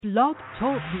Blog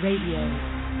Talk Radio.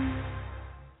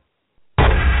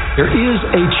 There is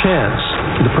a chance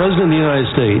for the President of the United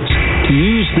States to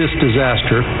use this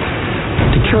disaster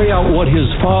to carry out what his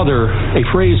father, a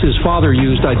phrase his father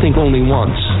used, I think, only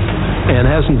once, and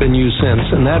hasn't been used since,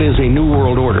 and that is a new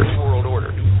world order.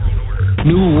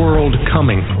 New world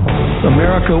coming.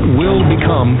 America will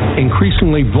become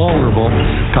increasingly vulnerable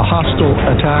to hostile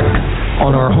attack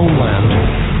on our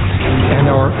homeland. And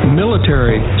our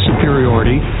military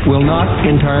superiority will not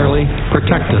entirely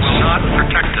protect us.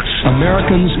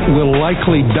 Americans will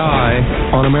likely die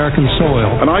on American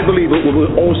soil. And I believe it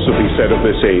will also be said of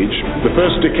this age, the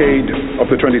first decade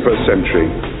of the 21st century,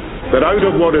 that out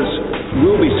of what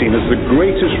will be seen as the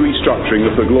greatest restructuring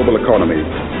of the global economy,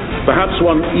 perhaps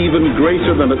one even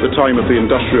greater than at the time of the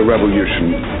Industrial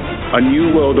Revolution, a new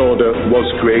world order was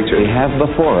created. We have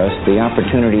before us the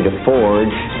opportunity to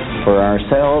forge for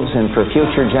ourselves and for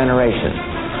future generations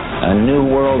a new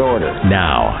world order.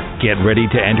 Now, get ready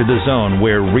to enter the zone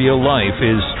where real life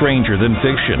is stranger than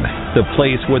fiction, the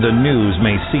place where the news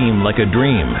may seem like a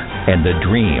dream, and the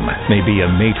dream may be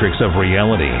a matrix of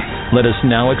reality. Let us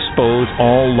now expose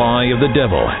all lie of the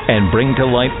devil and bring to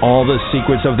light all the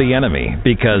secrets of the enemy,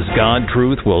 because God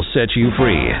truth will set you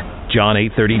free. John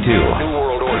 8:32. New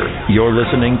World Order. You're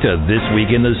listening to This Week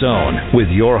in the Zone with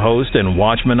your host and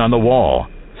watchman on the wall,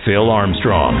 Phil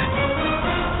Armstrong.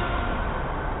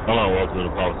 Hello, welcome to the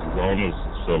Prophecy Zone. This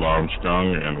is Phil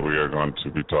Armstrong, and we are going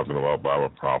to be talking about Bible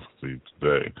prophecy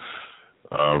today.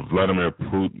 Vladimir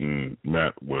Putin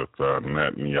met with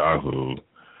Netanyahu,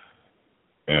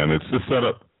 and it's just set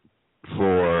up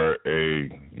for a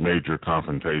major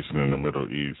confrontation in the Middle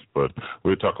East, but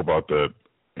we'll talk about that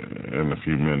in a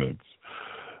few minutes.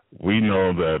 We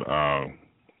know that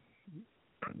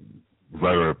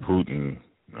Vladimir Putin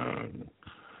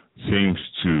seems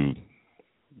to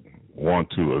want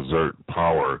to exert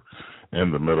power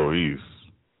in the Middle East,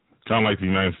 kind of like the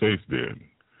United States did.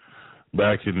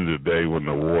 Back in the day when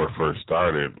the war first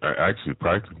started, actually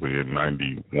practically in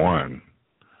 91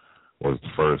 was the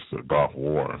first Gulf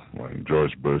War, when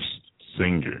George Bush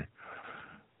Sr.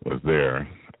 was there.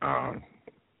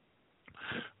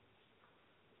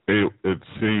 It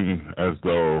seemed as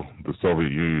though the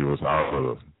Soviet Union was out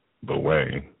of the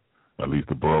way. At least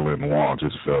the Berlin Wall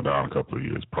just fell down a couple of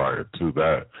years prior to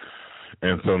that.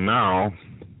 And so now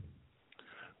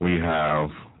we have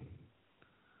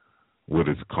what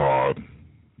is called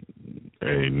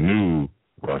a new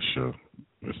Russia.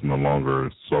 It's no longer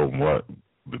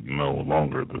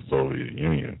the Soviet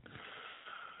Union.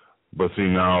 But see,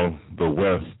 now the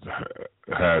West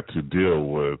had to deal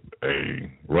with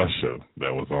a Russia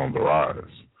that was on the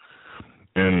rise.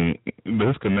 And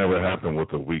this can never happen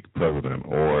with a weak president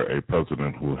or a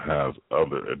president who has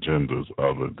other agendas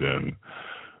other than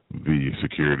the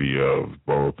security of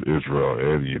both Israel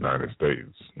and the United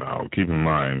States. Now, keep in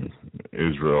mind,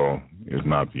 Israel is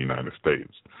not the United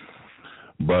States.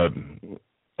 But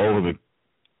over the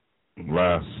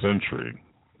last century,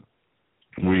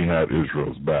 we had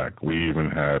Israel's back. We even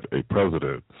had a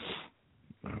president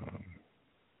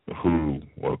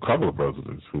a couple of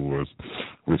presidents who was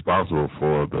responsible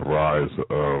for the rise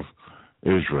of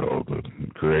Israel, the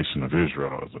creation of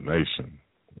Israel as a nation.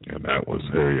 And that was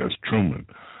Harry S. Truman,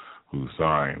 who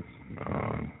signed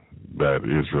that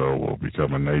Israel will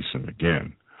become a nation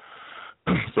again.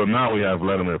 So now we have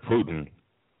Vladimir Putin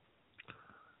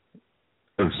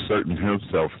asserting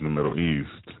himself in the Middle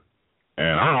East.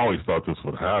 And I always thought this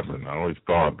would happen. I always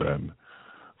thought that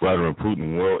Vladimir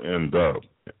Putin will end up,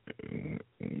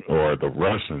 or the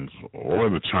Russians or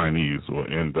the Chinese will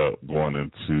end up going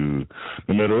into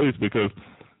the Middle East, because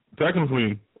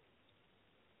technically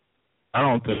I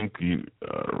don't think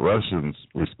Russians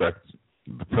respect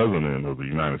the president of the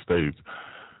United States,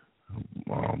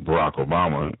 Barack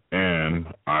Obama, and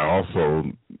I also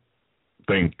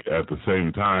think at the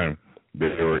same time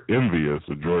they were envious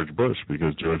of George Bush,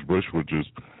 because George Bush would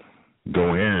just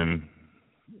go in,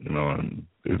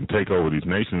 and take over these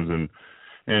nations,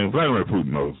 and Vladimir Putin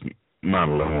knows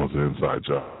 9/11 was an inside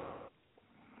job.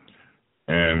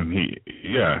 And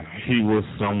he was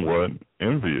somewhat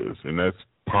envious, and that's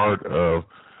part of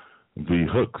the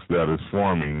hooks that is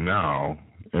forming now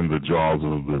in the jaws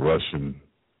of the Russian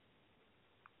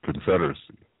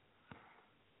Confederacy.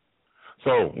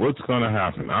 So what's going to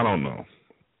happen? I don't know.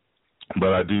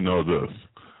 But I do know this.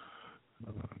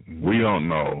 We don't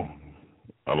know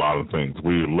a lot of things.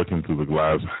 We're looking through the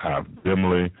glass half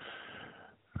dimly.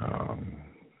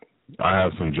 I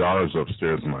have some jars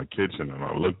upstairs in my kitchen, and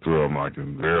I look through them. I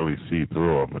can barely see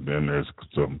through them. But then there's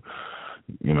some,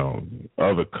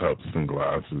 other cups and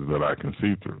glasses that I can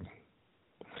see through.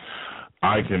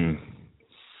 I can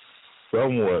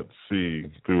somewhat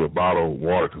see through a bottle of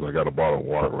water, because I got a bottle of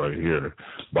water right here.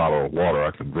 Bottle of water,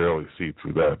 I can barely see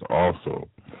through that also.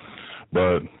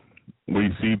 But we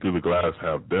see through the glass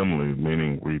half dimly,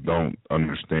 meaning we don't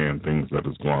understand things that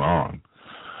is going on.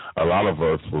 A lot of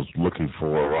us was looking for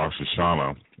Rosh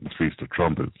Hashanah, the Feast of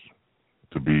Trumpets,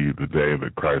 to be the day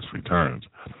that Christ returns.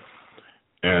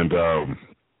 And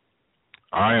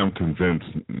I am convinced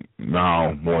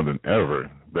now more than ever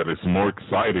that it's more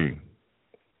exciting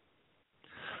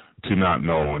to not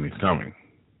know when he's coming.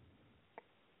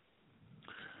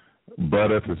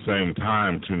 But at the same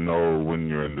time, to know when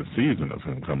you're in the season of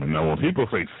him coming. Now, when people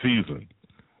say season,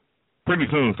 pretty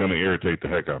soon it's going to irritate the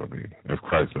heck out of me if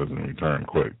Christ doesn't return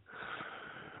quick.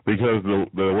 Because the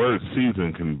word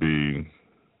season can be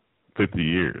 50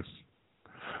 years.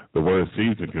 The word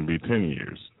season can be 10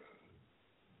 years.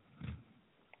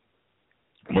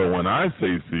 But when I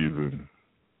say season,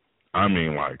 I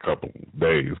mean like a couple of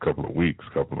days, couple of weeks,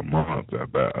 couple of months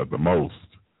at the most.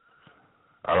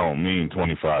 I don't mean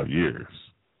 25 years.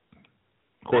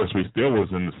 Of course, we still was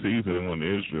in the season when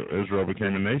Israel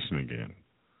became a nation again.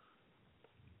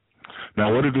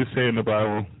 Now, what did it say in the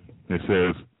Bible? It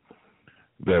says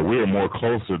that we are more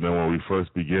closer than when we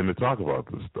first began to talk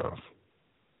about this stuff.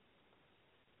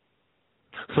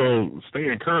 So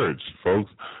stay encouraged,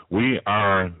 folks. We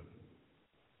are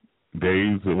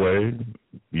days away,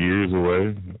 years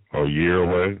away, or a year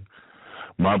away.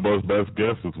 My best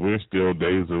guess is we're still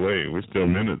days away. We're still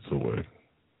minutes away.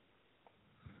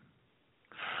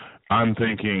 I'm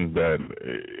thinking that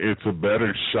it's a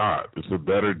better shot, it's a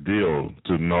better deal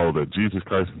to know that Jesus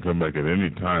Christ can come back at any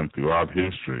time throughout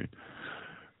history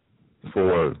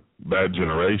for that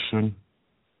generation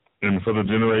and for the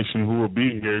generation who will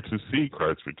be here to see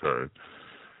Christ return.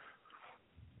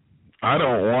 I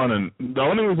don't want to, the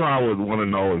only reason I would want to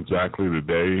know exactly the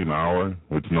day and hour,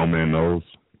 which no man knows,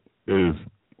 is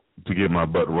to get my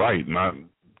butt right, not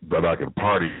that I can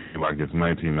party like it's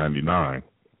 1999.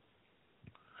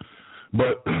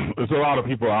 But there's a lot of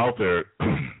people out there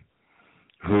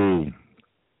who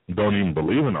don't even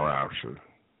believe in the rapture.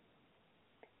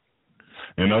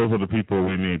 And those are the people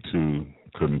we need to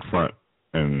confront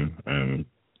and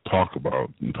talk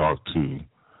about and talk to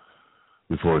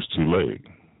before it's too late.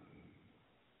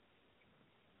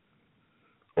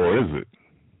 Or is it?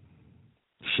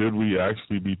 Should we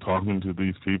actually be talking to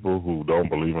these people who don't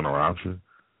believe in a rapture?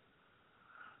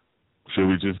 Should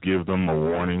we just give them a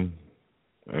warning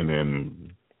and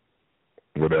then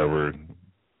whatever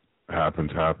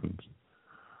happens, happens?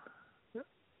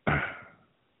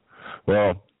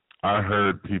 Well, I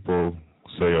heard people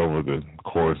say over the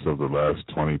course of the last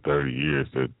 20, 30 years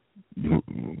that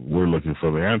we're looking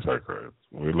for the Antichrist.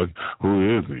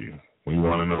 Who is he? We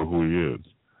want to know who he is.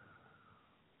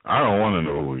 I don't want to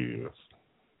know who he is.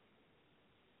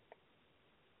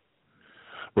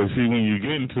 But see, when you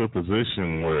get into a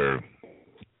position where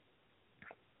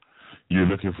you're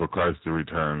looking for Christ to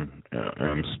return in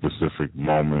a specific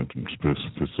moment and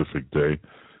specific day,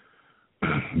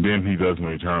 then he doesn't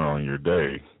return on your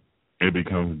day. It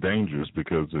becomes dangerous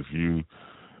because if you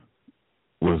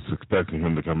was expecting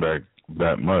him to come back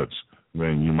that much,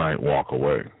 then you might walk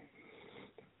away.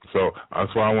 So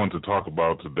that's what I want to talk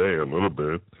about today a little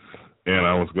bit. And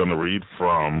I was going to read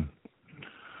from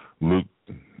Luke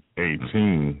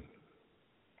 18.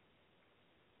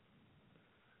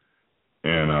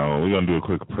 And we're going to do a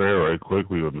quick prayer right quick.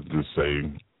 We're going to just say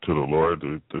to the Lord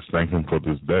to just thank him for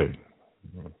this day.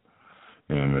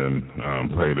 And then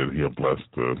pray that he'll bless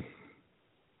the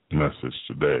message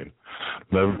today.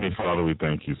 Heavenly Father, we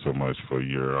thank you so much for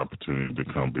your opportunity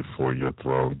to come before your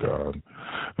throne, God.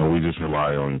 And we just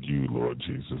rely on you, Lord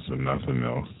Jesus, and nothing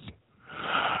else.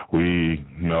 We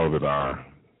know that our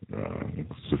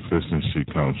sufficiency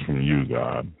comes from you,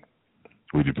 God.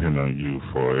 We depend on you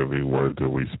for every word that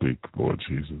we speak, Lord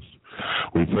Jesus.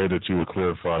 We pray that you would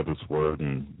clarify this word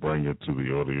and bring it to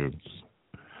the audience,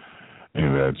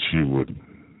 and that you would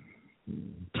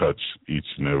touch each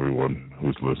and every one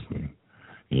who's listening.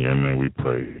 In your name we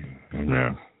pray.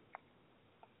 Amen.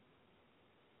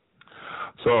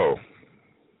 So,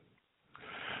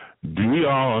 do we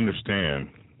all understand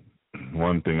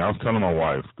one thing? I was telling my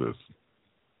wife this.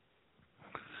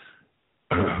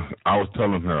 I was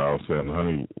telling her, I was saying,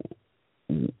 honey,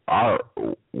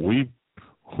 we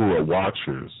who are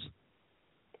watchers,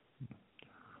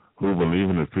 who believe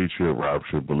in the future of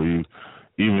rapture, believe,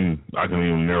 I can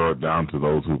even narrow it down to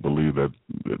those who believe that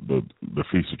the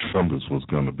Feast of Trumpets was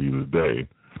going to be the day.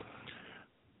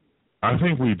 I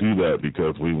think we do that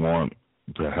because we want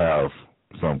to have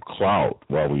some clout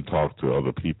while we talk to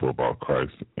other people about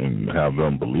Christ and have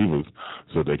them believe us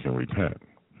so they can repent.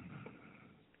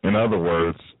 In other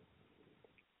words,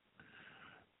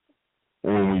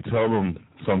 when we tell them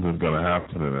something's going to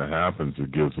happen and it happens,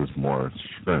 it gives us more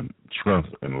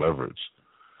strength and leverage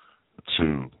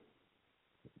to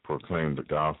proclaim the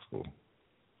gospel.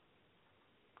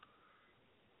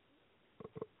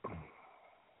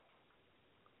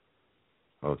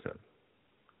 Okay.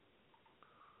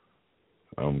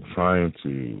 I'm trying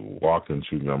to walk and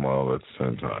chew gum all at the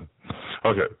same time.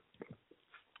 Okay.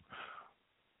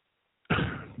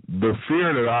 The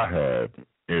fear that I had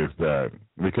is that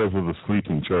because of the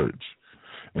sleeping church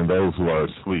and those who are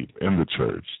asleep in the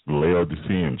church, the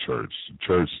Laodicean church, the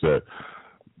church that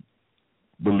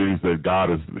believes that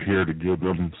God is here to give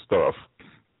them stuff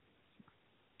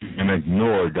and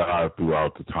ignore God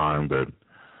throughout the time that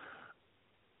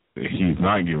He's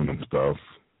not giving them stuff,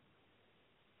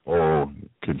 or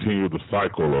continue the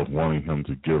cycle of wanting Him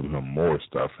to give them more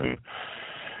stuff.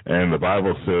 And the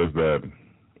Bible says that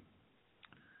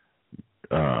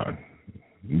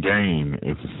gain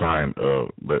is a sign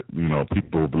of that. You know,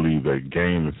 people believe that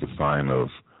gain is a sign of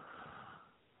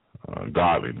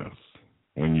godliness.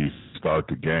 When you start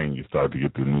to gain, you start to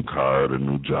get the new car, the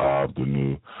new job, the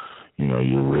new, you know,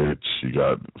 you're rich. You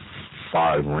got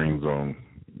 5 rings on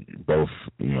both,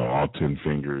 you know, all 10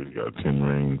 fingers. You got 10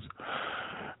 rings,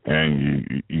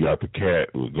 and you got the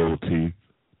cat with gold teeth.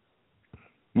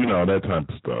 You know, that type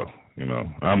of stuff. You know,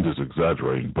 I'm just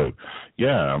exaggerating, but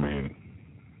yeah, I mean,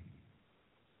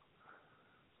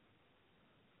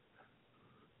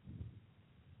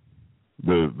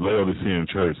 the Laodicean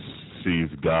church sees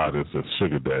God as a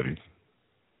sugar daddy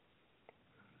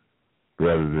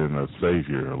rather than a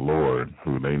savior, a Lord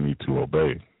who they need to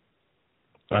obey.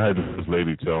 I had this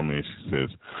lady tell me, she says,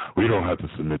 we don't have to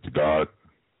submit to God.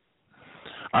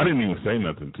 I didn't even say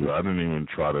nothing to her. I didn't even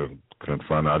try to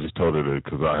confront her. I just told her that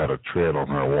because I had a tread on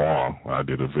her wall. I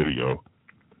did a video.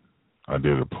 I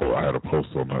had a post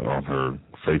on her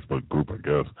Facebook group, I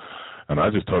guess. And I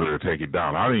just told her to take it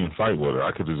down. I didn't even fight with her.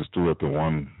 I could have just threw it to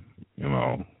one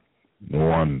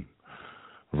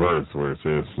verse where it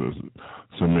says,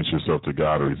 submit yourself to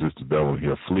God or resist the devil and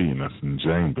he'll flee. And that's in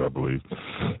James, I believe.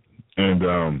 And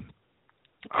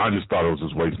I just thought it was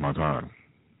just waste my time.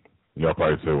 Y'all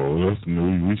probably say, well,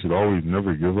 listen, we should always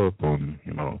never give up on,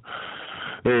 you know.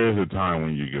 There is a time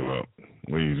when you give up,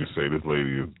 when you just say, this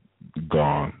lady is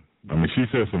gone. I mean, she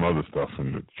said some other stuff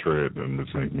in the thread that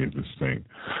made me just think.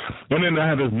 And then I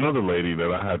had this another lady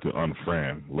that I had to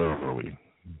unfriend, literally.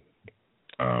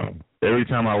 Every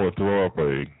time I would throw up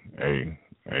a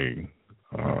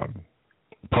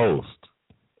post,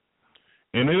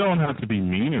 and they don't have to be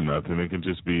mean or nothing. It can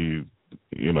just be,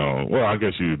 you know, well, I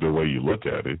guess the way you look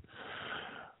at it.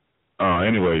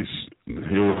 Anyways,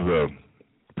 here was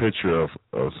a picture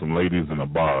of some ladies in a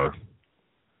bar,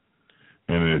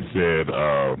 and it said,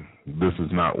 this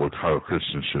is not how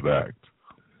Christians should act.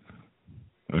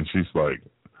 And she's like,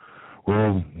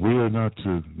 well, we are not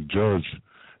to judge.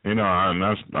 You know,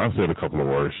 I said a couple of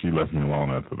words. She left me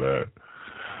alone after that.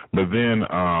 But then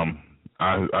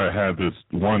I had this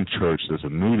one church that's a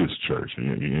nudist church.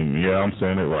 And yeah, I'm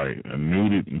saying it right. A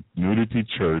nudity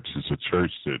church is a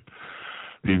church that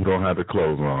people don't have their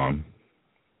clothes on.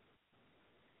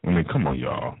 I mean, come on,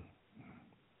 y'all.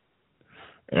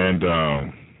 And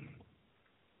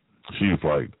she was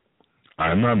like,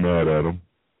 I'm not mad at them.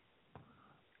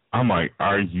 I'm like,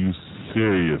 are you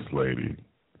serious, lady?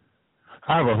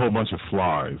 I have a whole bunch of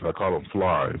flies. I call them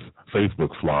flies,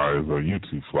 Facebook flies or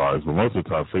YouTube flies, but most of the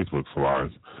time Facebook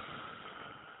flies,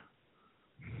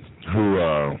 who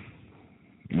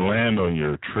land on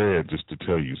your tread just to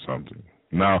tell you something.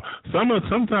 Now,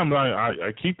 sometimes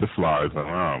I keep the flies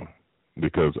around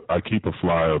because I keep a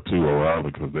fly or two around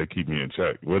because they keep me in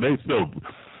check. Well, they still,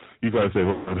 you guys say,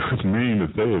 well, that's mean to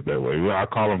say it that way. Well, I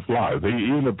call them flies.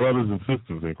 Even the brothers and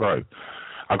sisters in Christ,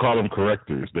 I call them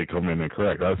correctors. They come in and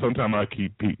correct. Sometimes I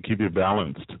keep it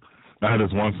balanced. I had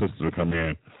this one sister come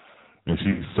in, and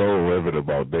she's so livid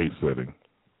about date setting.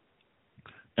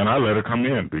 And I let her come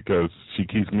in because she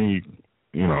keeps me,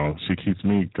 kind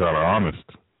of honest.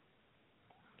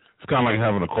 It's kind of like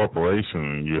having a corporation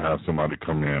and you have somebody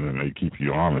come in and they keep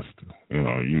you honest. You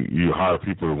know, you hire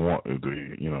people who want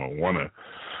to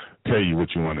tell you what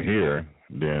you want to hear.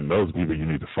 Then those people you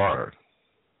need to fire.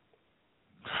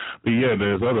 But yeah,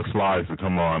 there's other flies that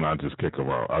come on. I just kick them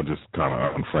out. I just kind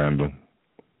of unfriend them.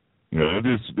 You know,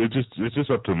 it's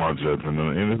just up to my judgment,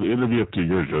 and it'll be up to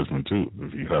your judgment too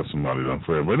if you have somebody to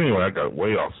unfriend. But anyway, I got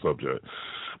way off subject.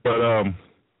 But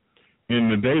in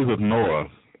the days of Noah,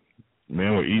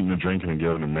 men were eating and drinking and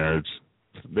getting in marriage.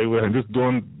 They were just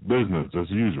doing business as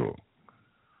usual.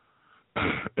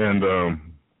 And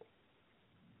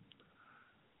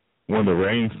when the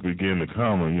rains began to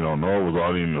come, and Noah was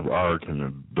already in the ark and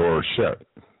the door was shut.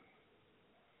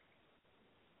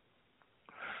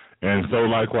 And so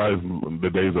likewise, the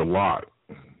days of Lot.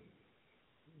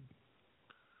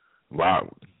 Lot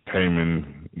came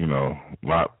in,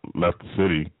 Lot left the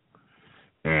city,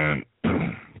 and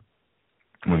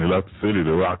when he left the city,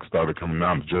 the rocks started coming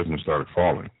down, the judgment started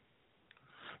falling.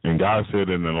 And God said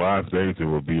in the last days it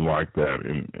will be like that,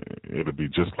 and it'll be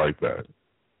just like that.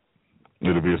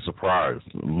 It'll be a surprise.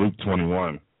 Luke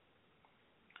 21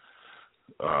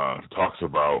 talks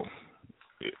about,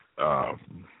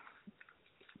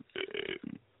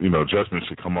 judgment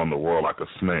should come on the world like a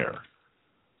snare.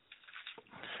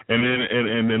 And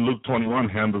then Luke 21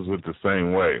 handles it the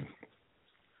same way.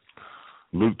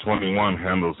 Luke 21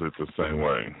 handles it the same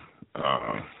way.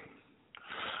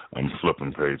 I'm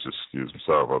flipping pages, excuse me,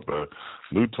 sorry about that.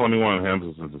 Luke 21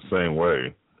 handles it the same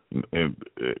way,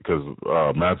 because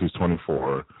Matthew's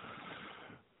 24,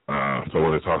 so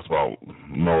when it talks about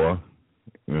Noah,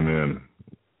 and then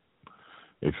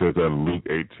it says that Luke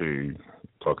 18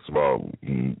 talks about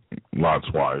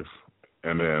Lot's wife,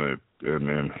 and then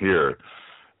here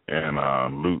in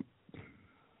Luke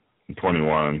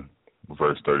 21,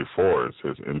 verse 34, it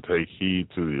says, "And take heed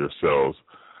to yourselves,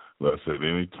 lest at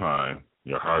any time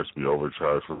your hearts be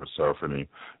overcharged for suffering,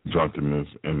 drunkenness,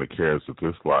 and the cares of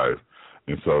this life,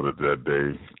 and so that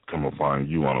day come upon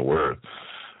you unawares."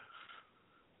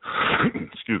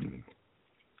 Excuse me.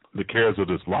 The cares of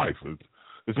this life.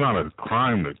 It's not a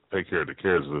crime to take care of the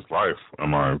cares of this life.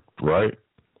 Am I right?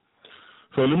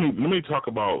 So let me talk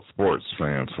about sports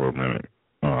fans for a minute.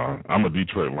 I'm a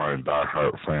Detroit Lions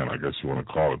diehard fan, I guess you want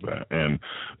to call it that. And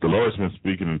the Lord's been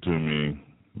speaking to me.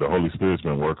 The Holy Spirit's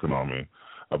been working on me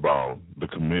about the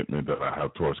commitment that I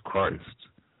have towards Christ.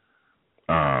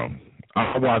 I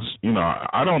watch,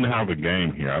 I don't have a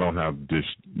game here. I don't have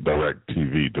Direct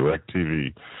TV. Direct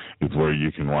TV is where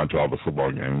you can watch all the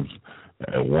football games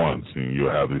at once, and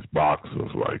you'll have this box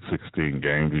of like 16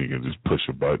 games, and you can just push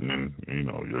a button and,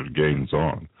 your game's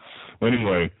on.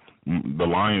 Anyway, the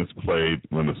Lions played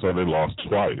so they lost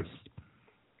twice.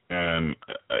 And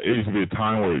it used to be a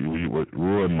time where we would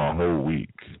ruin my whole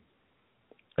week.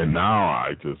 And now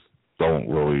I just don't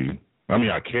really,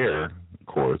 I care, of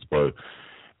course, but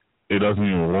it doesn't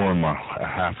even ruin my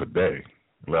half a day,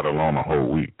 let alone a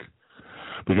whole week.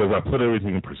 Because I put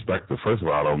everything in perspective. First of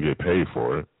all, I don't get paid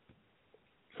for it.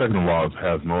 Second of all, it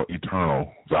has no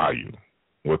eternal value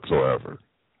whatsoever.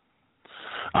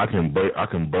 I can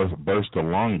burst a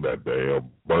lung that day, or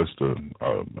burst a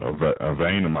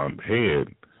vein in my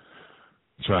head,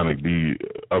 trying to be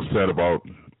upset about,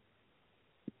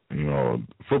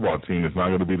 football team that's not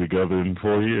going to be together in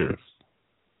 4 years.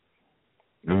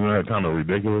 Isn't that kind of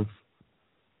ridiculous?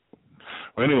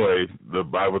 Anyway, the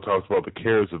Bible talks about the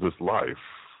cares of this life.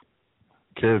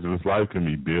 Cares of this life can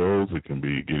be bills, it can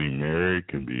be getting married, it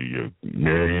can be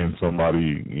marrying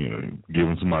somebody,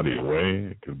 giving somebody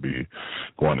away, it could be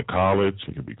going to college,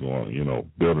 it could be going,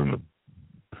 building a,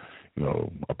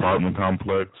 apartment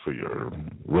complex for your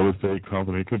real estate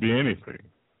company, it could be anything.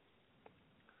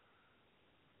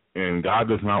 And God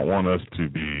does not want us to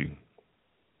be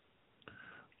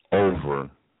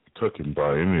overtaken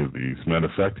by any of these. Matter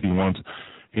of fact, He wants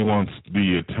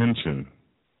the attention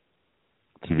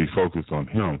to be focused on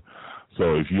Him.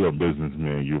 So if you're a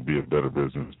businessman, you'll be a better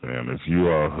businessman. If you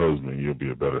are a husband, you'll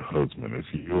be a better husband.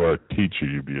 If you are a teacher,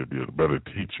 you'll be a better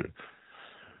teacher.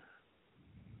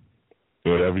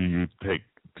 Whatever you take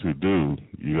to do,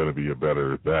 you're going to be a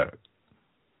better at that.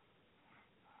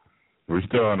 We're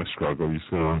still in a struggle. You're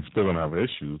still going to have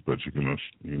issues, but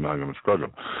you're not going to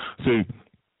struggle. See,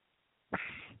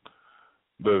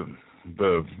 the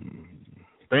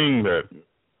thing that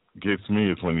gets me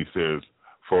is when He says,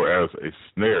 "For as a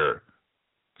snare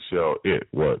shall it,"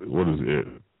 what is it?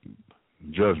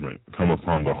 Judgment come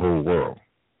upon the whole world.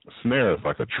 A snare is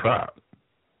like a trap.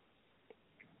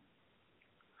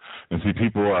 And see,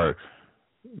 people are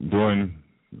doing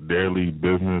daily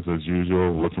business as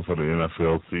usual, looking for the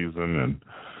NFL season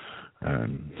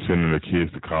and sending their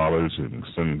kids to college and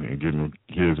getting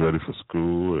kids ready for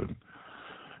school and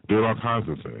doing all kinds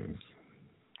of things.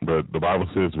 But the Bible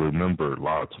says, remember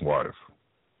Lot's wife.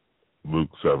 Luke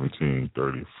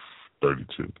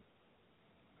 17:32.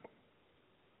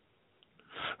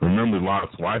 Remember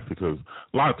Lot's wife, because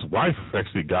Lot's wife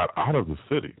actually got out of the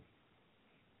city.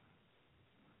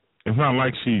 It's not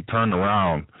like she turned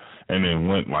around and then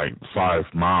went like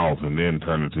 5 miles and then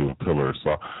turned into a pillar of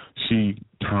salt. She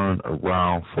turned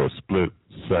around for a split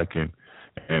second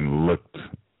and looked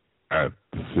at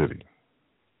the city.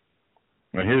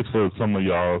 Now here's for some of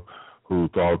y'all who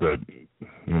thought that,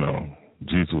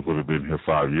 Jesus would have been here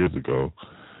 5 years ago.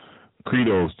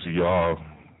 Kudos to y'all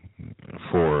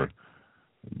for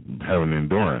having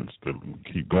endurance to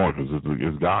keep going, because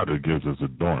it's God that gives us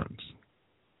endurance.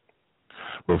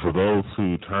 But for those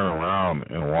who turn around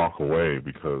and walk away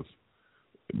because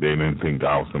they didn't think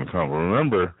God was going to come,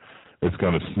 remember, it's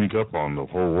going to sneak up on the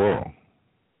whole world.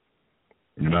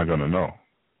 You're not going to know.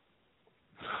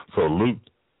 So Luke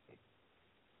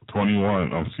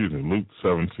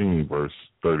 17, verse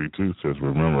 32 says,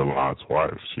 remember Lot's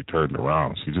wife. She turned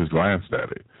around. She just glanced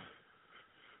at it.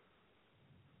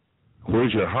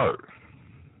 Where's your heart?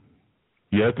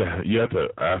 You have to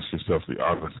ask yourself the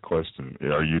honest question: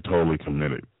 are you totally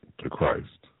committed to Christ?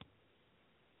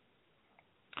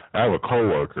 I have a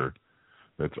coworker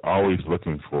that's always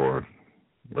looking for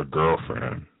a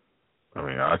girlfriend. I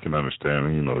mean, I can understand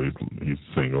him. You know, he's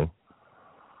single.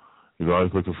 He's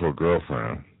always looking for a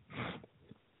girlfriend,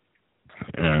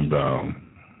 and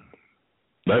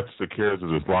that's the cares of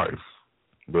his life.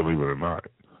 Believe it or not,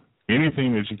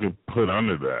 anything that you can put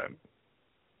under that.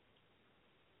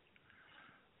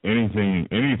 Anything,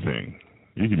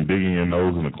 you can dig in your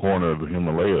nose in the corner of the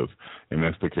Himalayas, and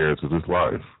that's the cares of this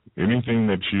life. Anything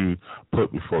that you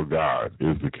put before God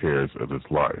is the cares of this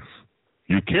life.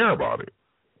 You care about it.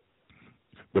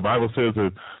 The Bible says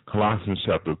in Colossians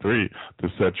chapter 3 to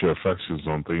set your affections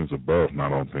on things above,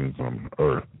 not on things on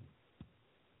earth.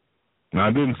 Now,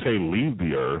 I didn't say leave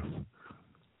the earth,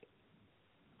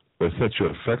 but set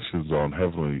your affections on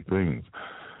heavenly things.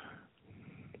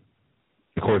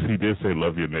 Of course, he did say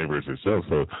love your neighbor as yourself,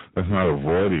 so that's not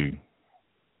avoiding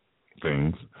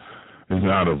things. It's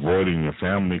not avoiding your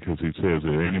family, because he says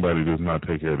that anybody does not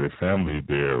take care of their family,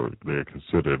 they're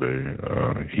considered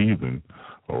a heathen,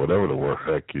 or whatever the word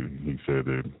heck he said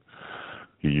that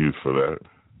he used for that,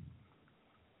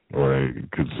 or they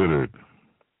considered.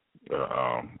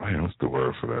 What's the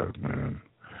word for that, man?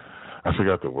 I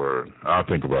forgot the word. I'll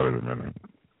think about it in a minute.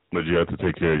 But you have to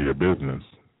take care of your business,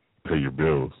 pay your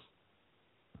bills.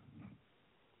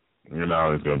 You're not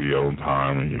always going to be on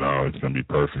time, and you're not always going to be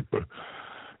perfect, but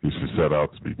you should set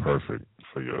out to be perfect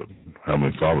for your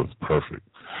Heavenly Father's perfect.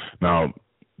 Now,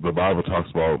 the Bible talks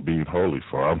about being holy,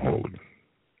 for I'm holy.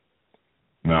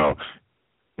 Now,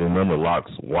 remember,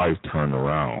 Lot's wife turned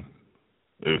around.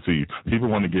 See, people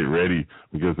want to get ready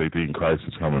because they think Christ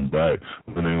is coming back,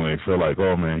 but then when they feel like,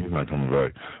 oh, man, he's not coming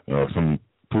back, some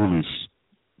foolish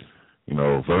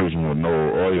virgin with no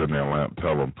oil in their lamp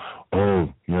tell them,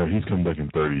 oh, yeah, he's coming back in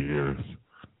 30 years.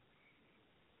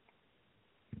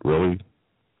 Really?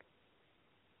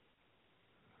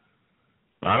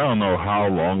 I don't know how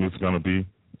long it's going to be.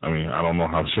 I mean, I don't know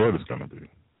how short it's going to be.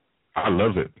 I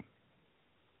love it.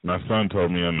 My son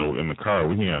told me in the car,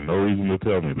 he had no reason to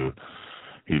tell me this.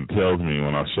 He tells me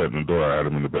when I was shutting the door, I had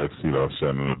him in the back seat, I was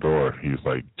shutting the door. He's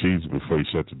like, Jesus, before he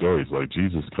shut the door, he's like,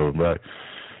 Jesus coming back.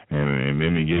 And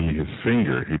then he gave me his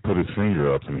finger. He put his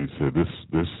finger up and he said,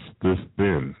 this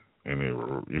thin. And it,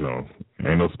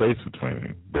 ain't no space between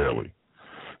it, barely.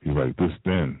 He's like, this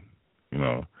thin,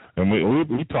 And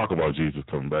we talk about Jesus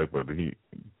coming back, but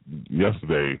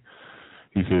yesterday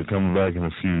he said coming back in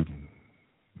a few,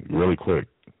 really quick.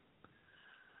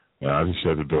 And I just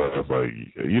shut the door. I was like,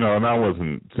 and I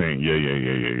wasn't saying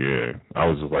yeah. I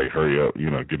was just like, hurry up,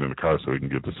 get in the car so we can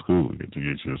get to school, get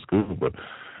you to school. But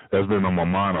that's been on my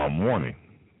mind all morning.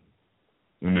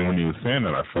 And then when he was saying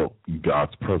that, I felt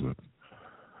God's presence.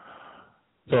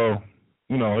 So,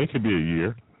 it could be a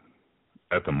year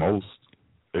at the most.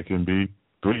 It can be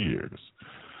 3 years.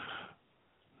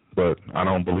 But I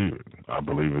don't believe it. I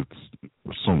believe it's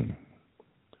soon.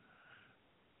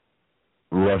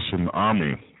 Russian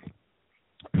army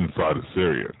inside of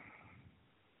Syria,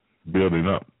 building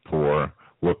up for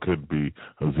what could be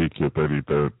Ezekiel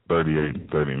 38 and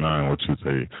 39, which is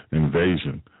an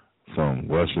invasion from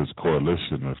Russia's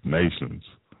coalition of nations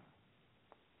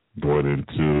going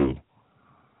into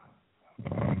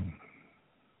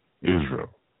Israel.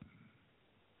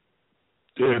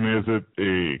 And is it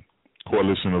a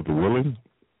coalition of the willing?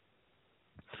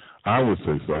 I would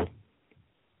say so.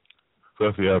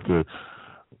 Especially after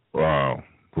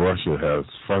Russia has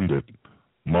funded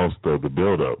most of the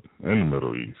buildup in the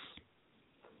Middle East.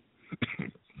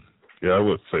 Yeah, I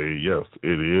would say yes.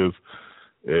 It is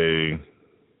a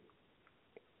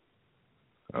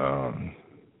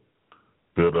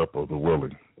buildup of the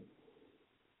willing.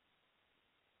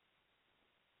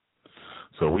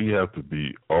 So we have to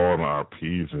be on our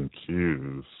P's and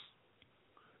Q's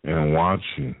and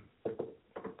watching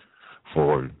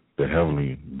for the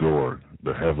heavenly door,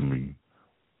 the heavenly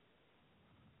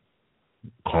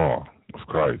call of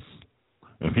Christ.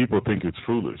 And people think it's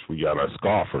foolish. We got our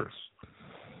scoffers.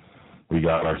 We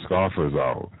got our scoffers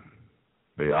out.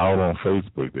 They out on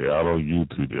Facebook. They out on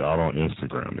YouTube. They out on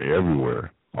Instagram. They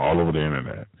everywhere, all over the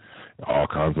internet, all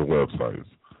kinds of websites,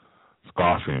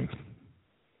 scoffing.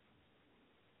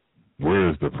 Where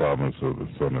is the promise of the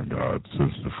Son of God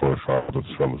since the forefathers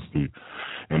fell asleep?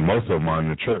 And most of them are in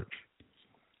the church.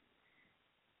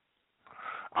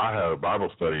 I have a Bible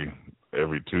study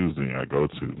every Tuesday I go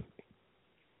to.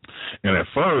 And at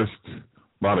first,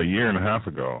 about a year and a half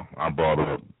ago, I brought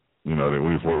up, that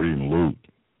we were reading Luke.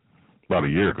 About a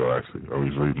year ago, actually, I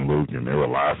was reading Luke, and they were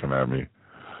laughing at me.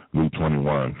 Luke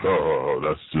 21,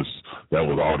 that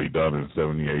was already done in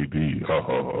 70 A.D.,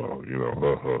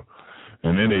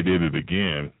 And then they did it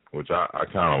again, which I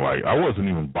kind of like. I wasn't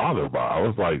even bothered by. I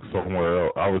was like somewhere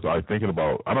else. I was like thinking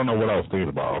about, I don't know what I was thinking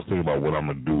about. I was thinking about what I'm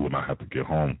going to do when I have to get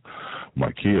home with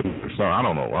my kid or something. I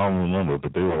don't know. I don't remember,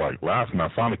 but they were like laughing. I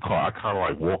finally caught. I kind of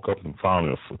like woke up and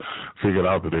finally figured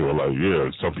out that they were like,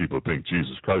 yeah, some people think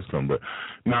Jesus Christ come. But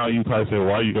now you probably say,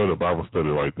 why you go to Bible study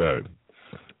like that?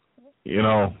 We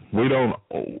don't.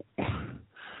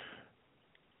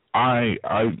 I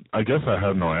guess I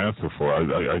have no answer for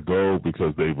it. I go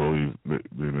because they believe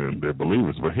they're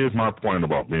believers. But here's my point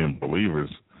about being believers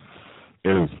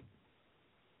is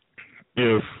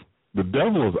if the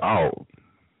devil is out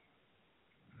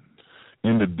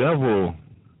and the devil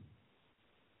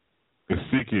is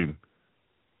seeking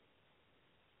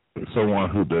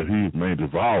someone that he may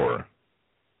devour,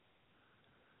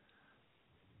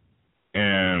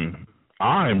 and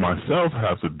I myself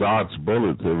have to dodge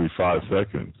bullets every 5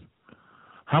 seconds,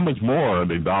 how much more are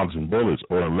they dodging bullets,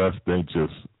 or unless they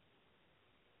just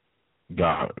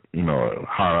got, a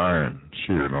hot iron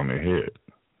sheared on their head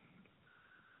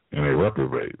and they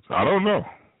reprobate? I don't know.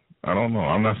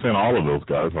 I'm not saying all of those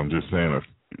guys. I'm just saying,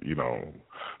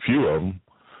 few of them.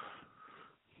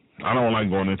 I don't like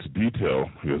going into detail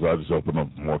because I just open up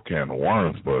more can of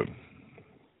worms, but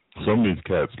some of these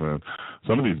cats, man,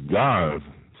 some of these guys,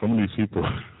 some of these people,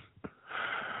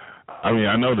 I mean,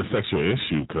 I know the sexual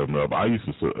issue coming up. I used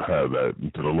to have that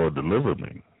until the Lord delivered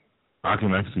me. I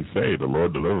can actually say the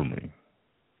Lord delivered me.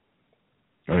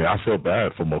 I mean, I feel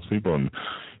bad for most people, and,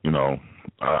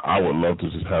 I would love to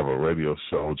just have a radio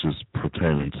show just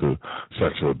pertaining to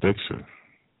sexual addiction.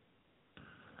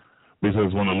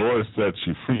 Because when the Lord sets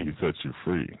you free, he sets you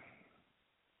free.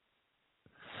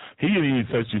 He even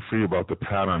sets you free about the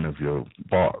pattern of your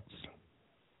thoughts.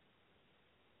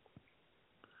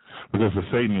 Because the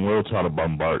Satan will try to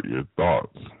bombard your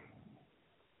thoughts.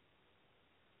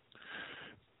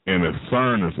 And if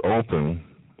CERN is open,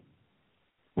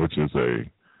 which is a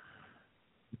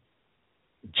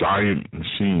giant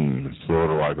machine,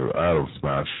 sort of like an atom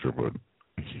smasher, but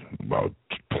about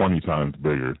 20 times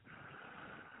bigger,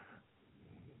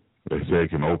 they say it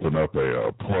can open up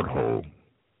a porthole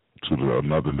to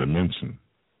another dimension.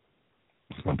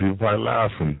 Some people probably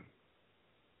laughing.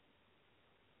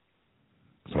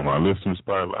 Some of my listeners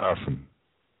probably laughing.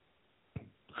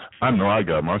 I know I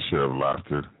got my share of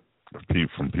laughter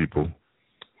from people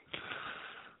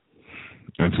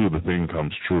until the thing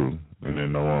comes true, and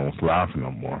then no one was laughing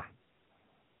no more.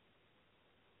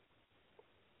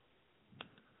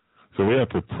 So we have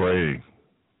to pray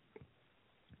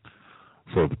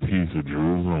for the peace of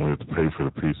Jerusalem. We have to pray for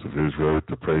the peace of Israel. We have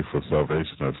to pray for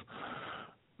salvation of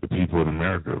the people in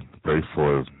America. Pray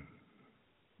for,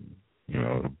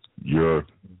 your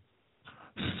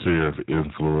sphere of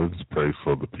influence. Pray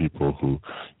for the people who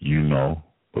you know,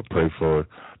 but pray for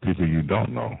people you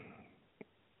don't know.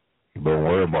 Don't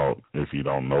worry about if you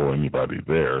don't know anybody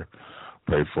there.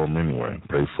 Pray for them anyway.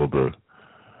 Pray for the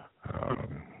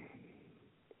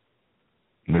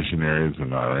missionaries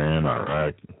in Iran,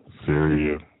 Iraq,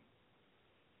 Syria,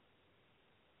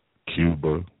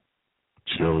 Cuba,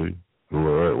 Chile,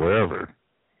 wherever.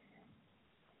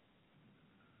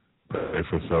 Pray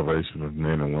for salvation of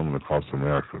men and women across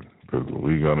America, because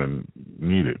we're going to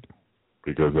need it.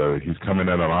 Because he's coming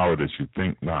at an hour that you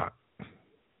think not.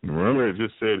 Remember, it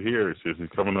just said here, it says he's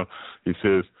coming up, he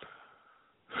says,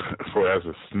 for as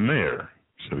a snare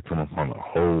should have come upon the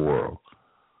whole world.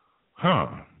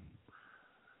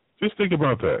 Just think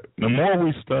about that. The more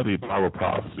we study Bible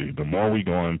prophecy, the more we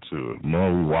go into it, the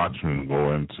more we watch and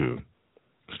go into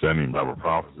studying Bible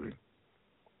prophecy,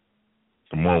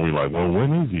 the more we like, well,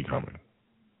 when is he coming?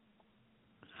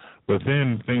 But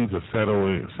then things are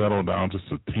settle down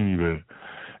just a teeny bit,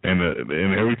 and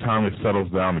every time it settles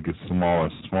down, it gets smaller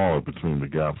and smaller between the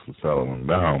gaps of settling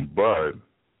down. But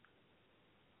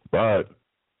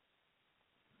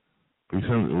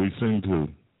we seem to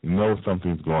know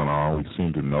something's going on. We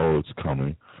seem to know it's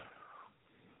coming,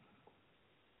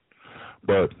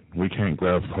 but we can't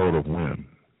grasp hold of when.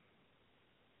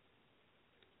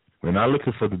 We're not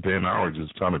looking for the day and hour,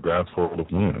 just trying to grasp hold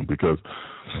of wind, because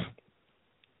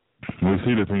we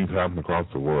see the things happen across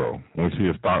the world. When we see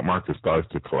a stock market starts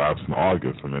to collapse in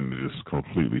August and then it just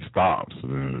completely stops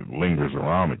and then it lingers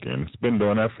around again. It's been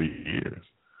doing that for years.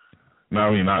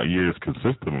 Not years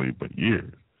consistently, but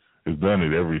years. It's done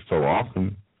it every so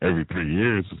often, every 3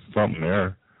 years. It's something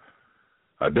there.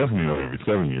 I definitely know every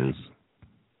 7 years.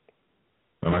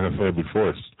 And like I said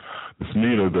before, the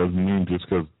SMETA doesn't mean just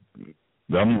because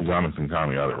that means Jonathan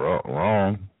County got it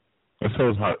wrong. That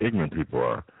shows how ignorant people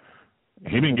are.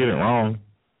 He didn't get it wrong.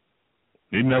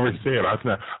 He never said.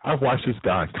 I've watched this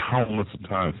guy countless of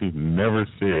times. He's never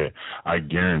said, I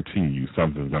guarantee you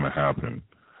something's going to happen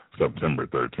September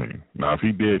 13th. Now, if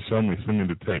he did, send me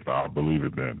the tape. I'll believe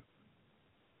it then.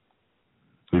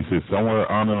 He said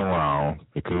somewhere on and around,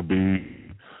 it could be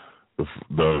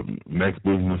the next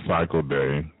business cycle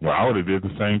day. Well, I would have did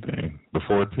the same thing, the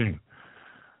 14th.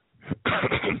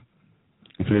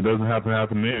 He said it doesn't have to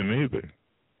happen then either.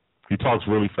 He talks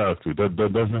really fast, too. That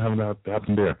doesn't have to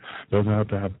happen there. Doesn't have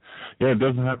to happen. Yeah, it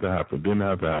doesn't have to happen. Didn't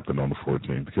have to happen on the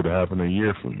 14th. It could have happened a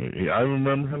year from me. I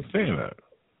remember him saying that.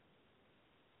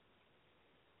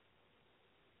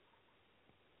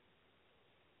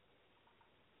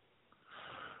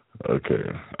 Okay,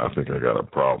 I think I got a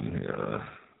problem here.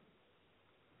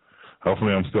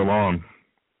 Hopefully I'm still on.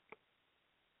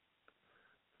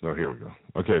 Oh, here we go.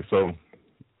 Okay, so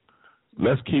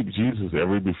let's keep Jesus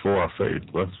ever before our face.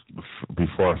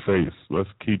 Let's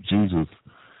keep Jesus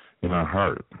in our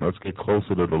heart. Let's get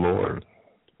closer to the Lord.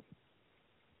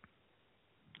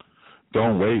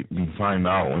 Don't wait and find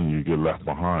out when you get left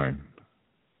behind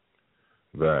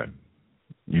that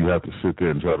you have to sit there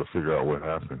and try to figure out what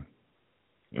happened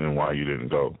and why you didn't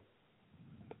go.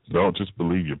 Don't just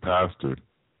believe your pastor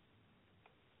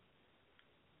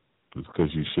just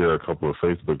because you share a couple of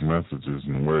Facebook messages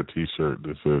and wear a T-shirt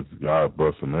that says God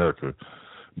bless America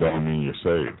don't mean you're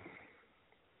saved.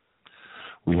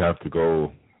 We have to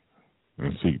go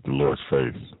and seek the Lord's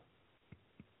face.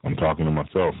 I'm talking to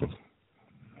myself.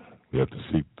 We have to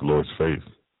seek the Lord's face.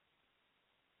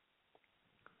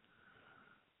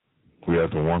 We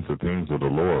have to want the things of the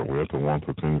Lord. We have to want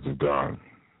the things of God.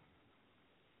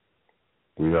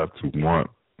 We have to want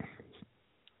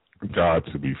God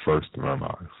to be first in our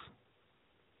lives.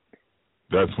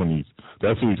 That's who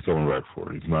he's coming back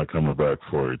for. He's not coming back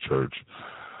for a church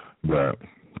that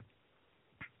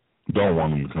don't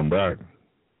want him to come back.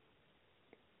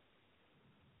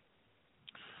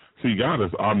 See, God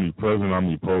is omnipresent,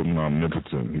 omnipotent,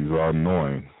 omnipotent. He's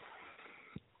all-knowing.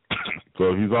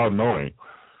 So if he's all-knowing,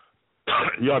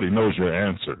 he already knows your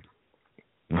answer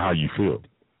and how you feel,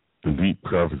 the deep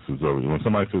crevices of it. When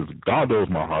somebody says, God knows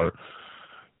my heart,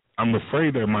 I'm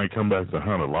afraid that might come back to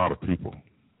haunt a lot of people.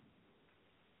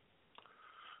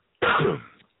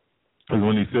 Because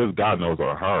when he says God knows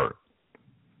our heart,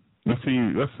 let's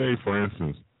say, for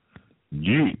instance,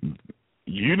 you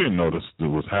didn't know this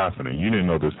was happening. You didn't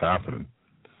know this happening.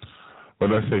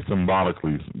 But let's say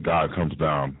symbolically God comes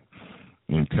down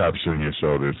and taps you on your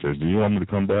shoulder and says, do you want me to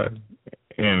come back?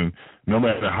 And no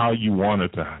matter how you want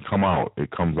it to come out,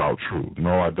 it comes out true.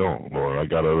 No, I don't, Lord. I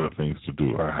got other things to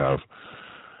do. I have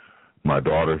my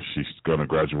daughter. She's going to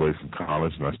graduate from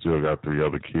college, and I still got 3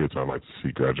 other kids I'd like to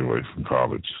see graduate from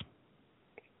college.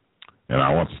 And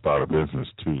I want to start a business,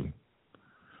 too.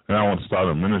 And I want to start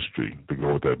a ministry to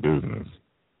go with that business.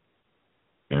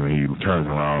 And he turns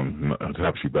around and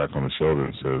taps you back on the shoulder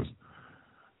and says,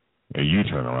 and you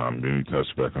turn around, and then he taps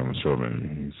you back on the shoulder,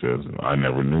 and he says, I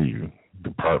never knew you.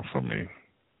 Depart from me,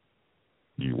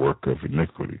 you work of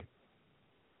iniquity.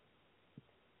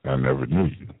 I never knew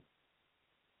you.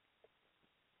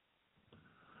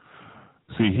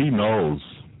 See, he knows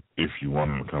if you want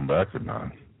him to come back or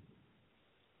not.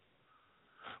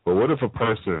 But what if a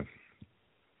person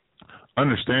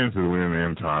understands that we're in the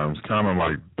end times, kind of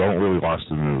like don't really watch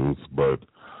the news, but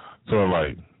sort of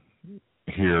like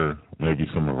hear maybe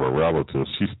some of her relatives.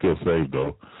 She's still saved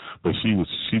though, but she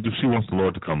wants the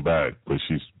Lord to come back, but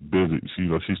she's busy.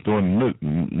 She's doing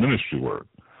ministry work.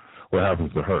 What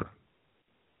happens to her?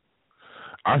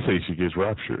 I say she gets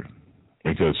raptured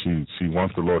because she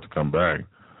wants the Lord to come back,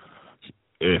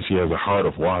 and she has a heart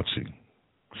of watching.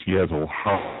 She has a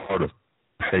heart of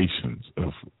patience.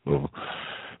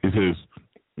 It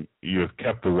says, "You have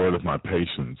kept the word of my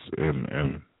patience."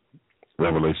 In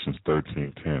Revelations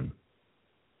 13:10.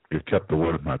 You've kept the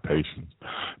word of my patience,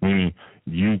 meaning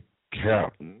you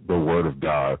kept the word of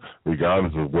God,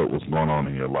 regardless of what was going on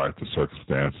in your life, the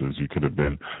circumstances. You could have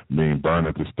been being burned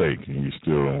at the stake, and you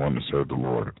still don't want to serve the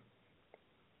Lord.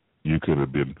 You could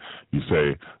have been. You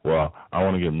say, "Well, I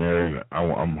want to get married. I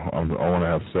want to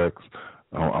have sex.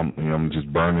 I'm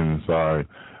just burning inside.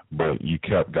 But you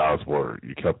kept God's word.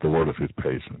 You kept the word of his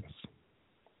patience.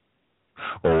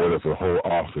 Or what if a whole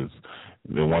office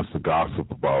that wants to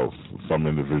gossip about some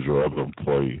individual or other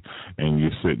employee, and you're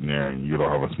sitting there and you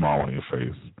don't have a smile on your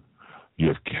face? You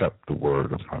have kept the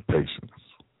word of my patience.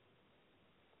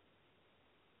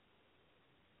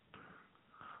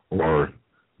 Or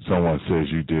someone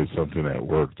says you did something at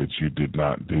work that you did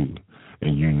not do,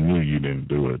 and you knew you didn't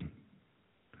do it,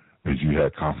 because you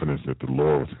had confidence that the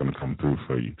Lord was going to come through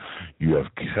for you. You have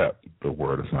kept the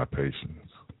word of my patience.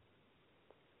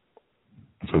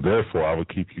 So therefore, I will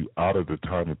keep you out of the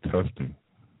time of testing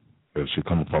that should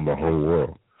come upon the whole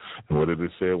world. And what did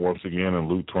it say once again in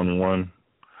Luke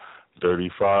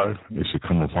 21:35? It should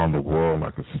come upon the world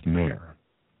like a snare.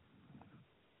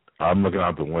 I'm looking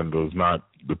out the window. It's not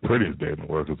the prettiest day in the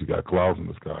world because we got clouds in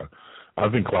the sky. I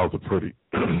think clouds are pretty.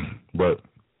 But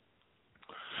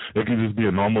it could just be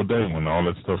a normal day when all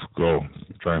that stuff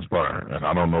transpire, and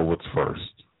I don't know what's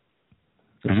first.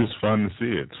 It's just fun to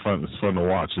see it. It's fun to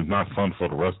watch. It's not fun for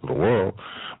the rest of the world,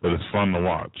 but it's fun to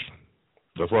watch.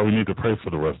 That's why we need to pray for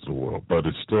the rest of the world, but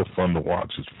it's still fun to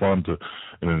watch. It's fun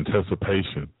in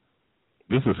anticipation.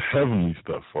 This is heavenly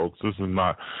stuff, folks. This is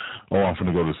not, I'm going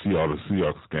to go to see all the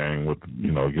Seahawks game with,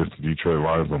 against the Detroit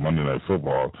Lions on Monday Night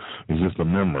Football. It's just a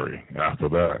memory after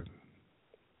that.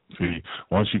 See,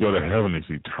 once you go to heaven, it's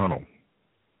eternal.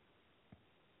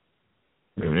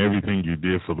 And everything you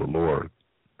did for the Lord,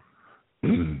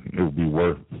 it will be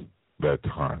worth that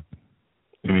time.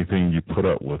 Anything you put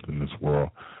up with in this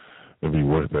world, it'll be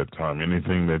worth that time.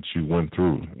 Anything that you went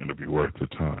through, it'll be worth the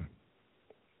time.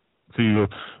 See,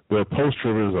 the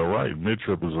post-tribbers are right.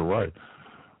 Mid-tribbers are right.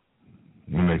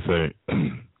 When they say,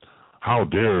 how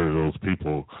dare those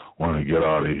people want to get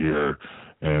out of here?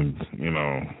 And,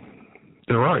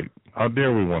 they're right. How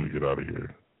dare we want to get out of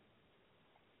here?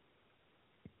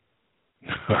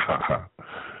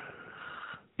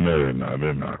 No, they're not.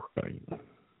 They're not right.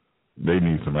 They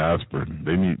need some aspirin.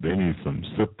 They need some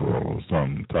Cipro or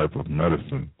some type of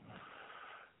medicine.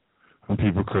 Some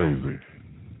people crazy.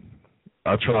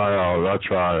 I try. I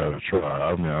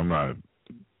mean, I'm not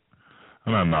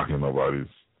knocking nobody's.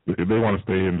 If they want to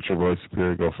stay in the tribulation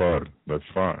period, go for it. That's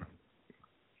fine.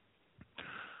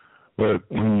 But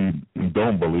when you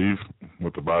don't believe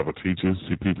what the Bible teaches,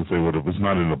 see, people say, well, if it's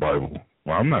not in the Bible,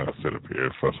 well, I'm not going to sit up here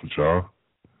and fuss with y'all.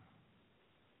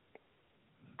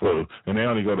 Well, and they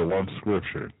only go to one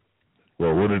scripture.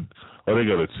 Well, they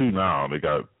go to two now. They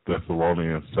got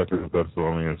Thessalonians, 2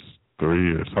 Thessalonians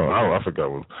 3 or something. I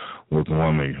forgot what the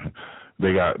one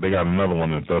they got another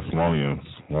one in Thessalonians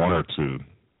 1 or 2.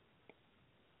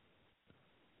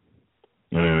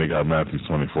 And then they got Matthew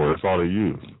 24. That's all they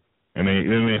use. And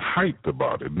they hyped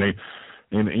about it.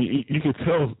 And you can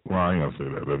tell, well, I ain't going to say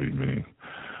that. That'd be mean.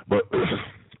 But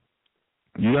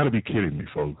you got to be kidding me,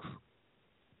 folks.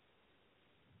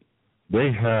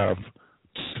 They have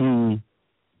two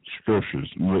scriptures,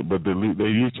 but they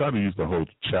try to use the whole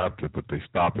chapter, but they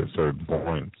stop at certain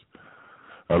points.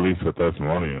 At least the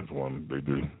Thessalonians one, they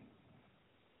do.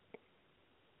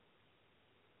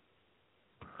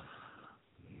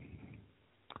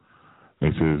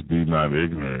 It says, be not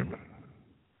ignorant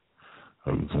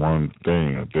of this one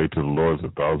thing. A day to the Lord is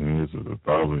 1,000 years, is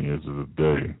 1,000 years is a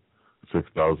day.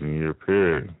 6,000 year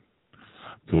period.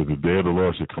 So the day of the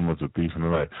Lord should come as a thief in the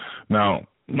night. Now,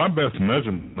 my best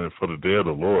measurement for the day of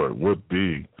the Lord would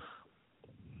be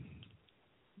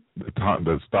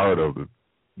the start of the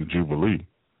Jubilee.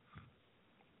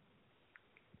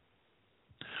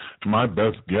 My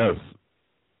best guess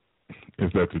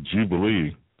is that the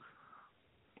Jubilee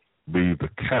be the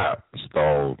cap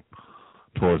stalled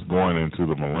towards going into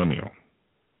the millennium.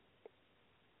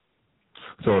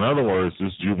 So in other words,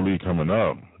 this Jubilee coming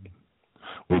up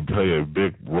will play a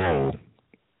big role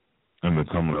in the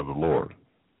coming of the Lord.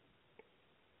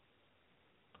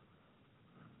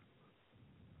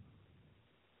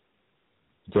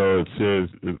 So it says,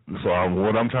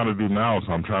 what I'm trying to do now is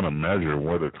I'm trying to measure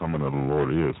where the coming of the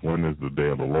Lord is. When is the day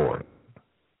of the Lord?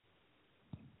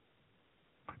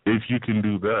 If you can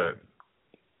do that,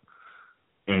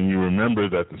 and you remember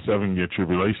that the 7-year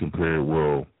tribulation period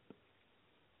will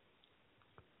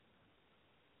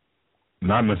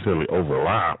not necessarily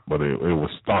overlap, but it will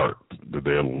start the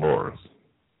day of the Lord.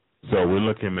 So we're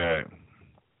looking at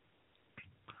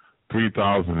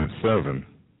 3007,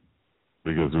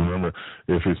 because remember,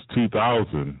 if it's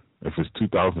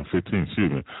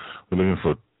 2015, we're looking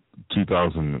for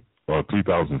 2000 or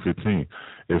 3015.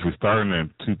 If we're starting at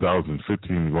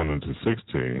 2015 going into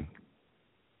 16,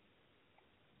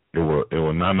 it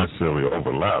will not necessarily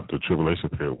overlap. The tribulation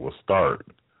period will start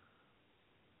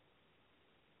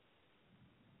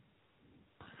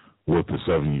with the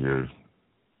 7-year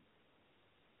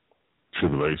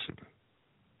tribulation.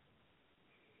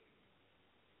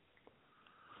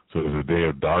 So it's a day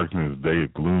of darkness, a day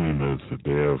of gloominess, a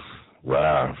day of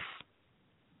wrath.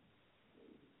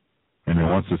 And then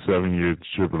once the 7-year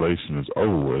tribulation is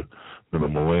over with, then the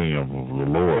millennium of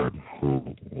the Lord,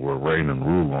 who will reign and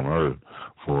rule on earth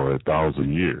for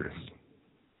 1,000 years.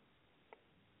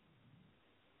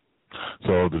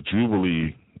 So the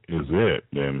Jubilee is it,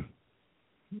 then,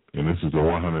 and this is the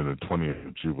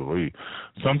 120th Jubilee.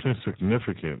 Something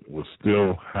significant will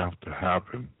still have to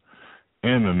happen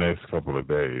in the next couple of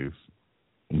days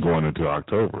going into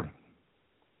October.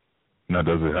 Now,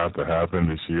 does it have to happen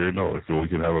this year? No, we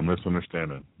can have a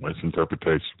misunderstanding,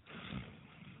 misinterpretation.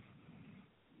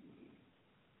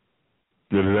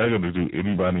 Is that going to do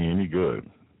anybody any good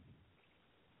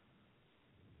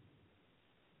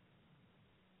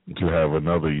to have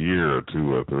another year or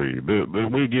 2 or 3?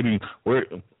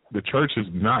 The church is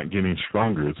not getting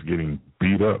stronger; it's getting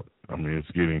beat up. I mean,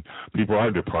 people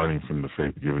are departing from the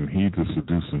faith, giving heed to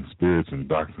seducing spirits and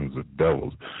doctrines of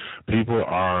devils. People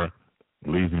are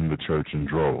leaving the church in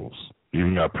droves.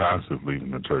 Even our pastors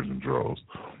leaving the church in droves.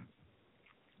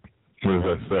 What does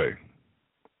that say?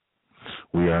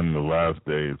 We are in the last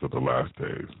days of the last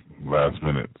days, last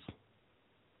minutes.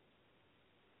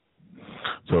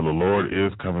 So the Lord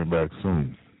is coming back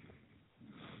soon.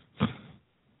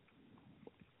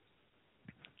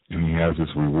 And he has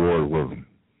his reward with him.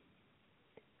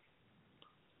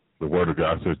 The word of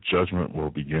God says judgment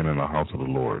will begin in the house of the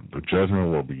Lord. The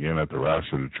judgment will begin at the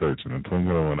rapture of the church in the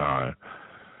twinkling of an eye.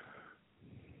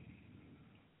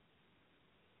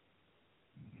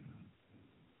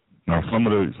 Now, some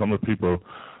of the people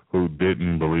who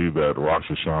didn't believe that Rosh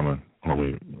Hashanah,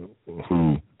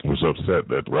 who was upset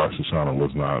that Rosh Hashanah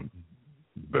was not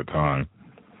the time,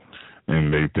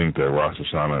 and they think that Rosh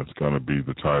Hashanah is going to be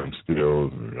the time still,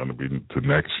 it's going to be to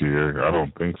next year. I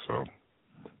don't think so.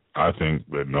 I think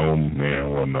that no man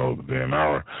will know the day and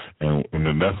hour, and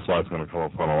then that's why it's going to come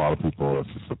upon a lot of people as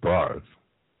a surprise.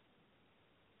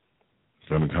 It's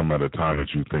going to come at a time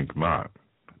that you think not.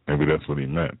 Maybe that's what he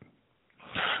meant.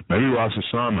 Maybe Rosh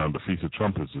Hashanah, the Feast of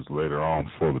Trumpets, is later on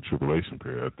for the tribulation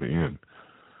period at the end.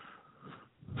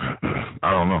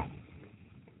 I don't know.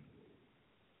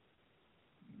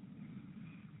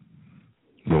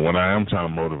 But what I am trying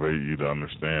to motivate you to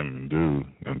understand and do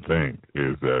and think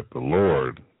is that the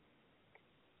Lord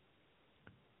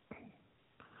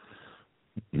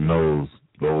knows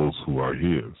those who are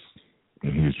his,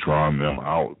 and he's drawing them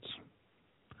out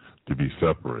to be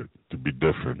separate, to be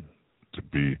different, to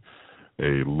be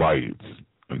a light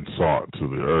and salt to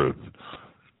the earth.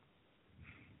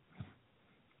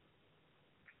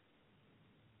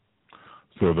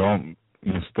 So don't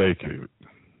mistake it.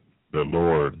 The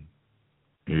Lord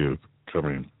is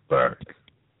coming back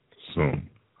soon.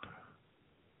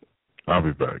 I'll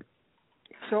be back.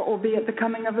 So it will be at the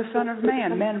coming of the Son of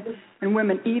Man, men and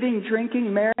women eating,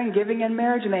 drinking, marrying, giving in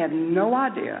marriage, and they had no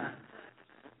idea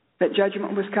that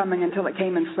judgment was coming until it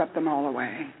came and swept them all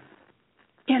away.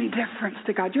 Indifference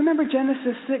to God. Do you remember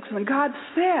Genesis 6 when God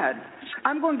said,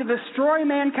 I'm going to destroy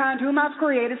mankind whom I've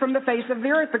created from the face of the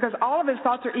earth because all of his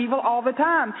thoughts are evil all the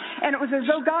time. And it was as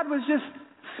though God was just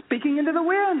speaking into the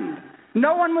wind.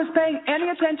 No one was paying any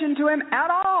attention to him at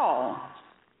all.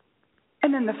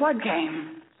 And then the flood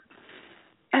came.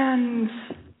 And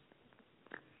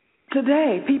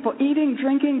today, people eating,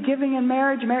 drinking, giving in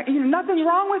marriage, nothing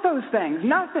wrong with those things.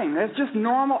 Nothing. It's just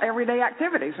normal everyday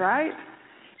activities, right?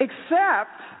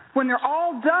 Except when they're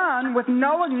all done with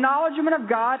no acknowledgement of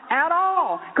God at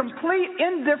all. Complete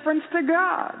indifference to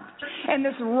God. And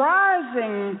this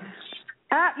rising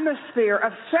atmosphere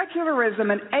of secularism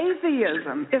and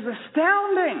atheism is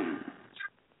astounding.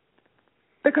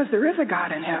 Because there is a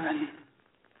God in heaven.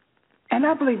 And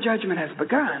I believe judgment has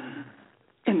begun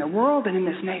in the world and in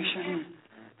this nation.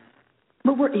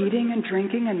 But we're eating and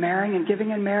drinking and marrying and giving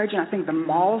in marriage, and I think the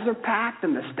malls are packed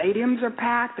and the stadiums are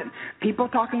packed and people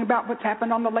talking about what's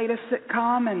happened on the latest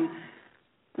sitcom and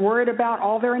worried about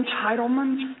all their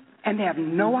entitlements, and they have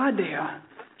no idea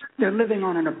they're living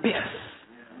on an abyss.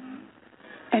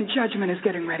 And judgment is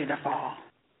getting ready to fall.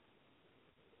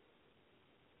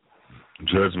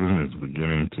 Judgment is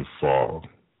beginning to fall.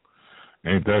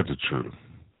 Ain't that the truth?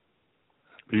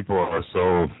 People are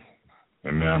so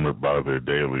enamored by their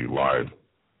daily life,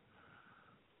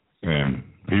 and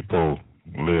people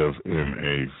live in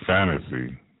a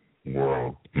fantasy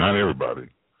world. Not everybody.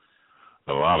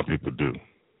 A lot of people do.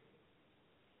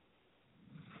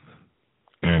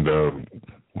 And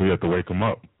we have to wake them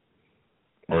up,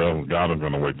 or else God is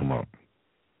going to wake them up.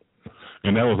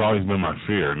 And that was always been my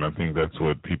fear, and I think that's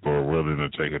what people are willing to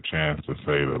take a chance to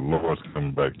say the Lord's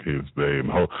coming back to his day, and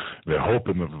they're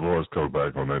hoping that the Lord's coming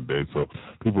back on that day. So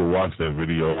people watch that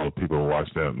video, or people watch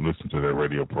that and listen to that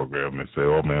radio program, and they say,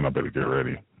 oh, man, I better get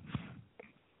ready.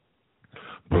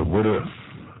 But what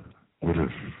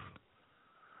if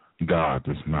God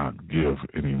does not give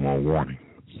any more warnings?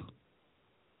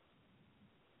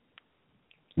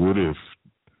 What if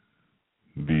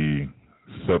the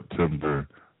September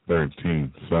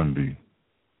 13th Sunday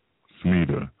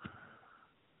Smita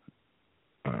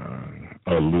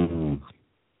Alulu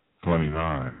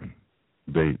 29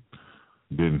 date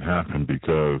didn't happen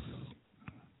because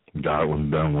God was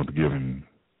done with giving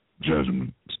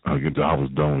judgment. God was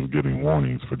done with giving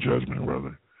warnings for judgment,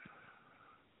 rather.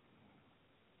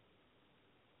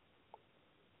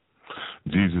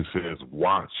 Jesus says,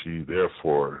 watch ye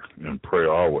therefore and pray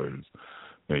always,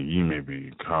 that ye may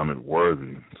be counted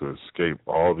worthy to escape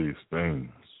all these things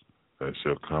that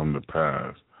shall come to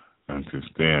pass and to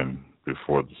stand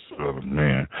before the Son of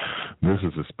Man. This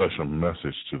is a special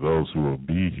message to those who will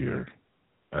be here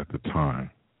at the time.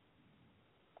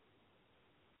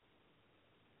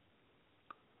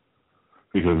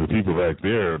 Because the people back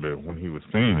there, that when he was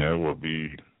saying that,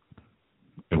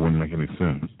 it wouldn't make any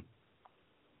sense.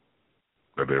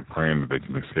 That they're praying that they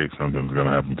can escape something that's going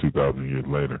to happen 2,000 years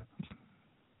later.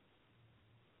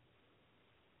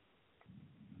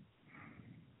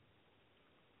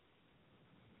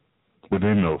 But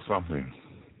they know something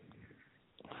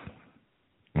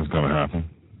was going to happen.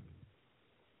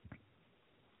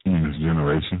 In this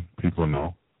generation, people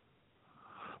know.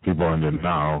 People are in there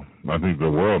now. I think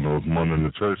the world knows more than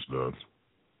the church does.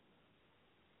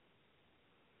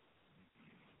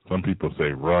 Some people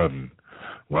say run.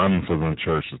 Run for the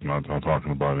church is not I'm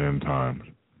talking about end times.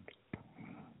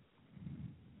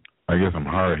 I guess I'm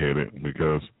hard-headed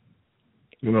because,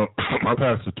 my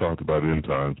pastor talked about end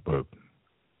times, but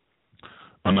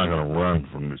I'm not going to run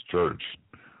from this church.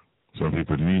 Some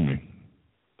people need me.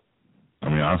 I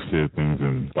mean, I've said things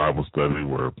in Bible study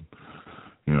where,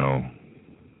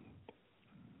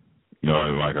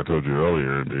 like I told you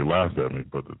earlier, they laughed at me,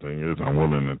 but the thing is, I'm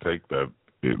willing to take that.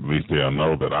 At least they'll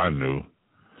know that I knew.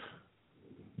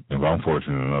 If I'm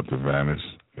fortunate enough to vanish,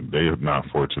 and they are not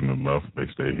fortunate enough, they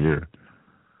stay here.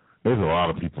 There's a lot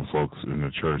of folks in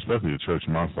the church, especially the church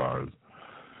my size,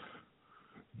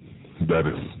 that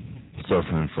is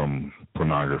suffering from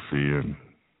pornography and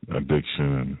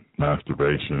addiction and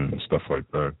masturbation and stuff like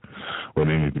that, where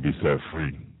they need to be set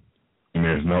free. And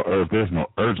if there's no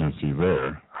urgency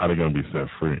there, how are they going to be set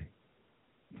free?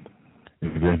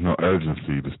 If there's no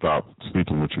urgency to stop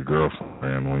sleeping with your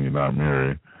girlfriend when you're not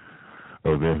married,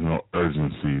 or there's no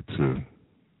urgency to,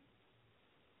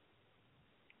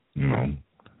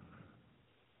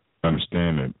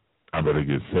 understand that I better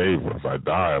get saved, or if I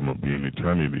die, I'm going to be in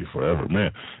eternity forever.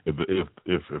 Man,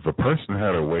 if a person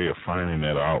had a way of finding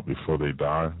that out before they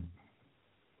die,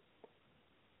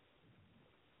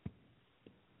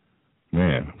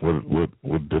 man,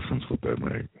 what difference would that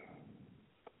make?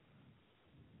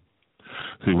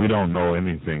 See, we don't know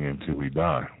anything until we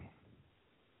die.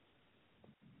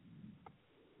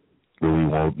 But we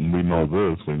know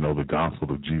this. We know the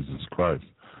gospel of Jesus Christ,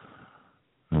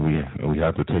 and we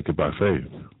have to take it by faith.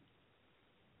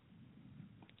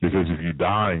 Because if you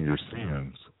die in your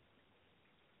sins,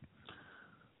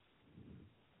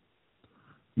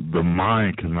 the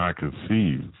mind cannot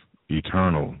conceive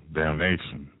eternal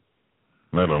damnation,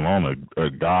 let alone a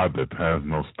God that has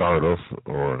no start off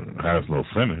or has no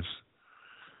finish.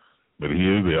 But he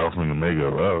is the Alpha and Omega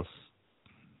of us.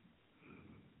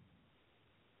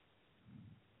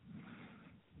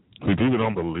 See, people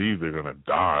don't believe they're going to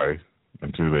die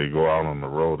until they go out on the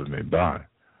road and they die.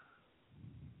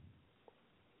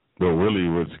 But really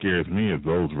what scares me is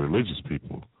those religious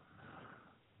people.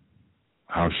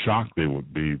 How shocked they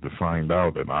would be to find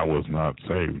out that I was not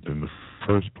saved in the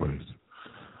first place.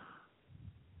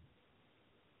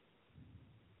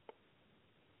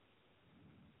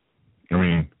 I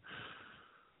mean,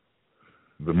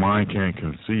 the mind can't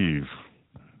conceive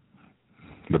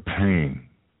the pain,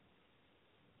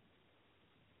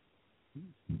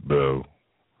 the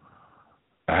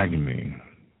agony,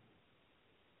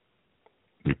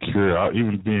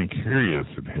 even being curious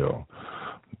in hell.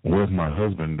 Where's my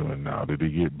husband doing now? Did he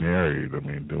get married? I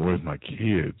mean, where's my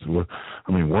kids? Where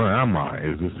am I?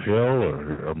 Is this hell?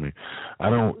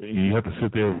 You have to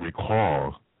sit there and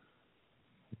recall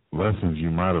lessons you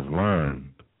might have learned.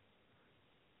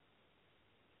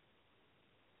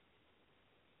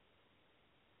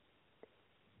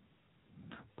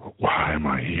 But why am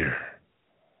I here?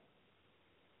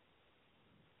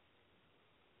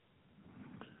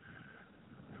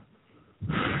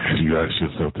 ask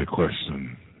yourself the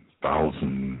question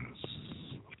thousands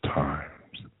of times.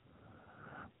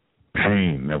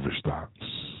 Pain never stops.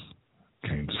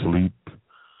 Can't sleep,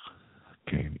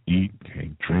 can't eat,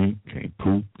 can't drink, can't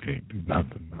poop, can't do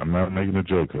nothing. I'm not making a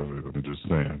joke of it. I'm just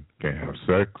saying. Can't have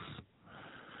sex,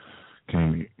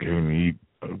 can't eat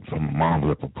some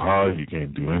mom's apple pie. You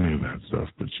can't do any of that stuff,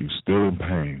 but you're still in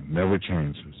pain. Never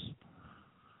changes.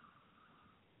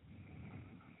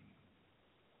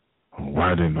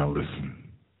 Why didn't I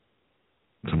listen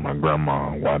to my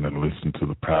grandma? Why didn't I listen to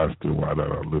the pastor? Why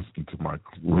did I listen to my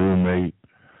roommate?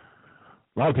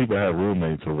 A lot of people have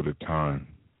roommates over the time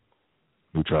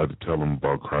who tried to tell them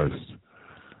about Christ.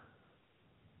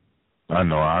 I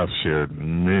know I've shared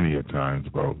many a times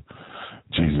about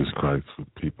Jesus Christ with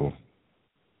people.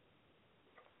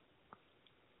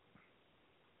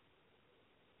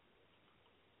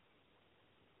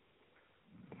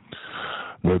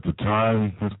 But the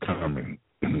time is coming.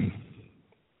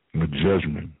 The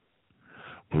judgment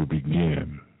will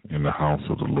begin in the house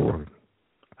of the Lord.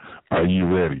 Are you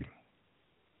ready?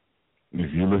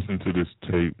 If you listen to this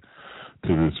tape,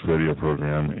 to this radio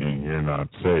program, and you're not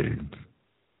saved,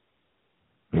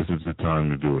 this is the time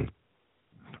to do it.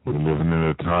 We're living in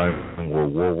a time where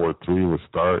World War III would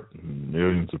start and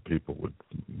millions of people would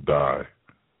die.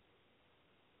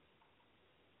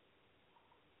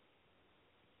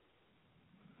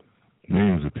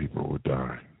 Millions of people would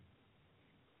die.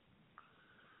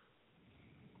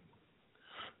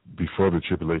 Before the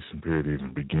tribulation period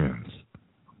even begins.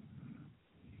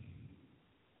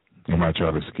 Am I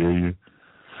trying to scare you?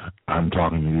 I'm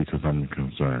talking to you because I'm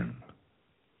concerned.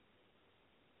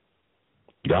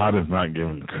 God has not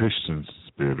given Christians the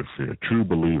spirit of fear, true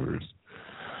believers.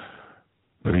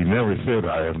 But he never said,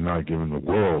 I have not given the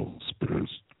world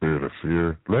spirit of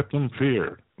fear. Let them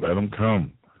fear. Let them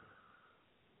come.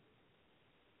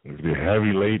 If they're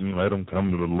heavy laden, let them come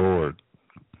to the Lord.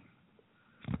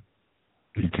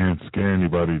 You can't scare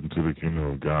anybody into the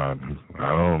kingdom of God. I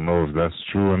don't know if that's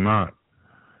true or not.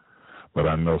 But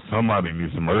I know somebody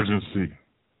needs some urgency.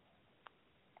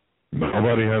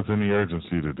 Nobody has any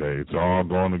urgency today. It's all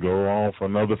going to go on for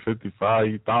another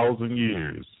 55,000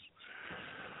 years.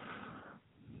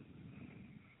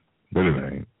 But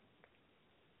it ain't.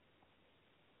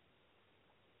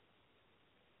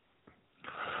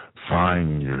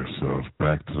 Find yourself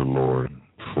back to the Lord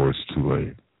before it's too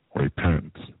late.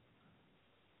 Repent.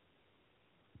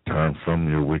 Turn from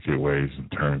your wicked ways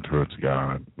and turn towards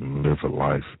God and live a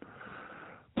life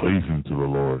pleasing to the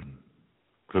Lord.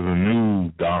 Because the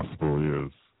new gospel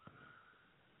is,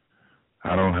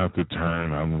 I don't have to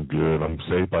turn, I'm good, I'm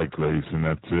saved by grace, and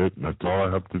that's it. That's all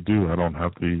I have to do. I don't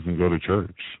have to even go to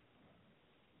church.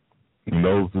 And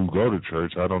those who go to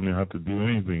church, I don't even have to do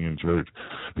anything in church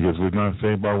because we're not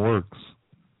saved by works.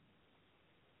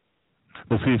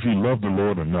 But see, if you love the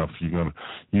Lord enough, if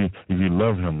you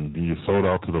love him, you're sold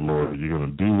out to the Lord, you're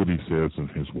going to do what he says in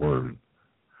his word.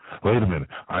 Wait a minute.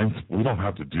 We don't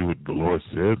have to do what the Lord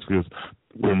says because,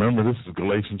 remember, this is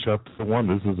Galatians chapter 1.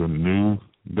 This is a new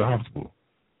gospel.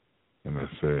 And I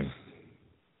say,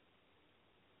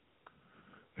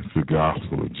 it's the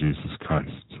gospel of Jesus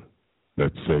Christ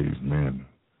that saves men,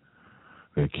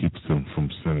 that keeps them from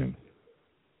sinning.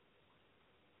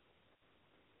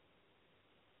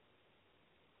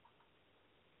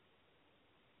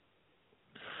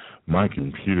 My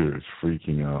computer is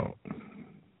freaking out.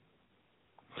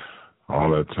 All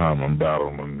that time I'm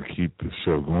battling to keep the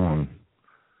show going.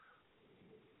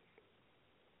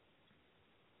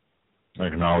 I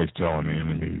can always tell when the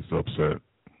enemy is upset.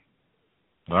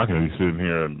 I can be sitting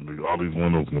here and all these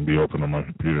windows can be open on my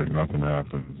computer and nothing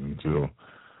happens until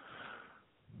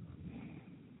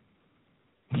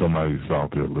somebody's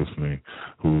out there listening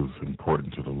who is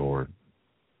important to the Lord.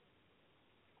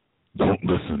 Don't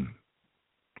listen.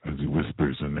 As he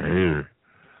whispers in their ear,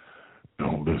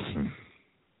 don't listen.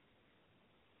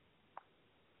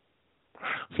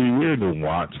 See, we're to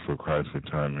watch for Christ's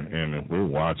return, and if we're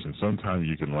watching, sometimes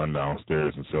you can run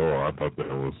downstairs and say, oh, I thought that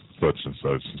was such and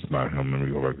such. It's not him. Let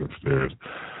me go back upstairs.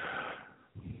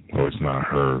 Or it's not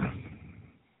her.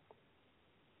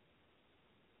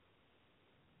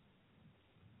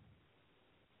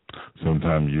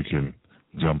 Sometimes you can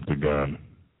jump the gun.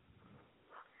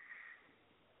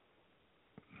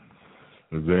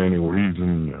 Is there any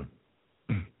reason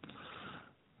to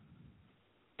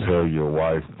tell your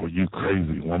wife, well, you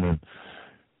crazy woman,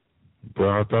 but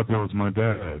I thought that was my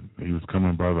dad. He was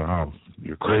coming by the house.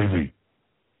 You're crazy.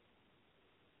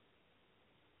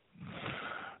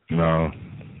 No,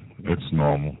 it's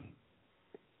normal.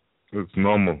 It's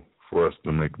normal for us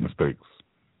to make mistakes.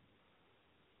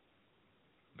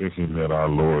 thinking that our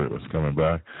Lord was coming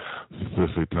back.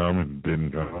 Sister Thomas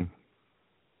didn't come.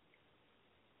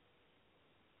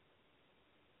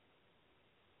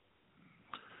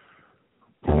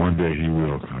 But one day he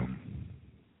will come.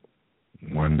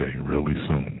 One day, really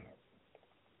soon.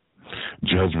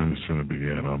 Judgment is going to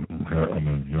begin on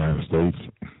the United States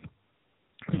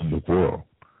and the world.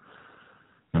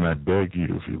 And I beg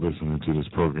you, if you're listening to this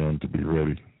program, to be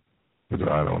ready. Because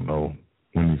I don't know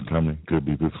when he's coming. Could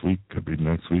be this week, could be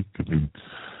next week, could be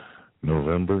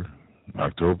November,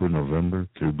 October, November,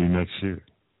 could be next year.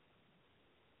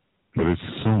 But it's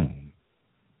soon.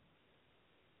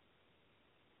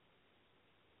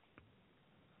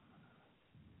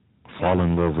 Fall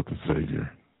in love with the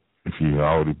Savior. If you've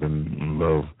already been in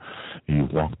love, you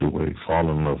walked away, fall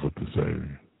in love with the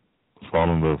Savior. Fall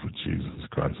in love with Jesus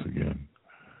Christ again.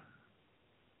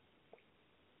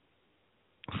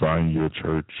 Find your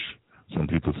church. Some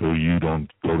people say you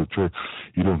don't go to church.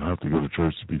 You don't have to go to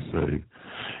church to be saved.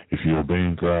 If you're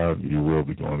obeying God, you will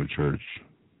be going to church.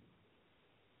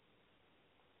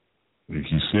 If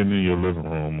you're sitting in your living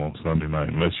room on Sunday night,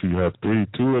 unless you have 2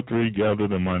 or 3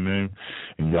 gathered in my name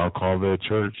and y'all call that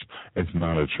church, it's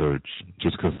not a church.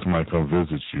 Just because somebody come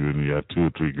visit you and you have 2 or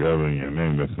 3 gathered in your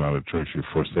name, that's not a church. You're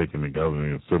forsaking the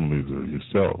gathering assemblies of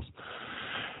yourselves.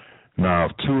 Now,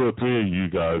 if 2 or 3 of you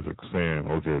guys are saying,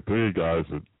 okay, 3 guys,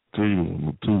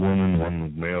 2 women,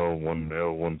 1 male,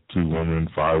 2 women,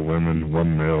 5 women,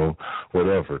 1 male,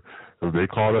 whatever. If they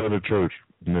call that a church,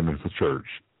 then it's a church.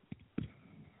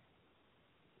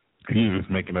 He's just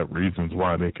making up reasons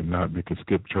why they can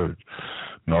skip church.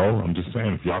 No, I'm just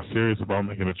saying, if y'all serious about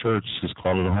making a church, just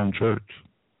call it a home church.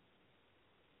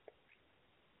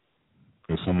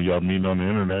 If some of y'all meeting on the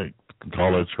internet, can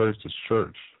call it a church, it's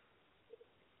church.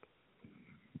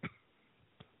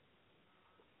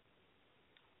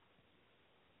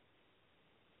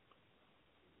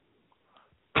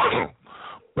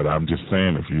 But I'm just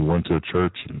saying, if you went to a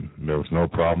church and there was no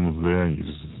problems there and you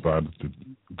just decided to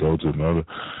go to another,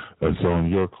 that's on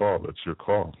your call. That's your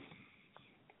call.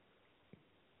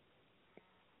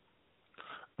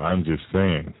 I'm just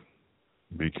saying,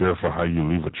 be careful how you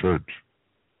leave a church.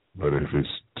 But if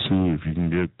it's 2, if you can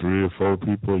get 3 or 4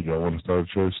 people, y'all want to start a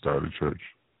church, start a church.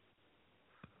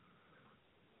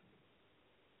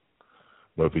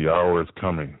 But the hour is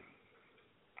coming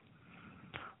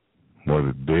where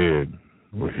the dead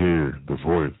will hear the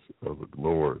voice of the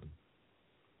Lord.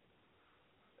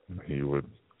 He would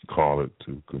call it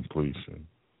to completion.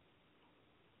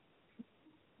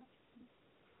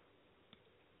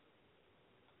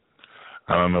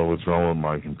 I don't know what's wrong with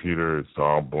my computer. It's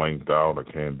all blanked out. I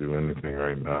can't do anything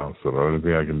right now. So the only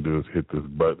thing I can do is hit this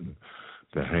button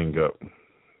to hang up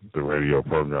the radio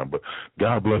program. But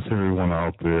God bless everyone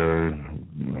out there.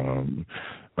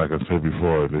 Like I said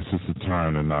before, this is the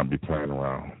time to not be playing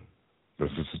around.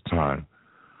 This is the time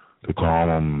to call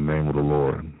on the name of the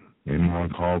Lord. Anyone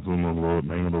calls on the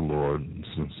name of the Lord,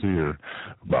 sincere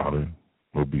about it,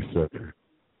 will be saved.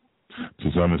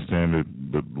 Just understand that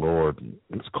the Lord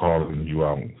is calling you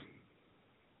out.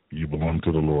 You belong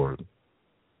to the Lord.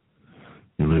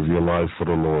 You live your life for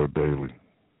the Lord daily.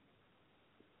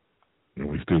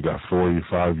 And we still got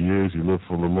 45 years, you live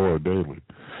for the Lord daily.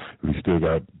 We still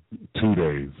got 2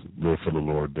 days, live for the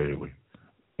Lord daily.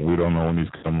 We don't know when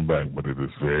he's coming back, but it is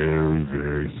very,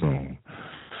 very soon.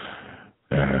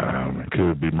 And it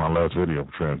could be my last radio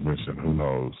transmission, who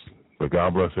knows. But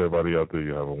God bless everybody out there.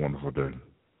 You have a wonderful day.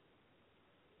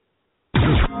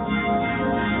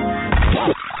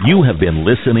 You have been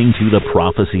listening to The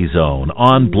Prophecy Zone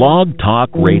on Blog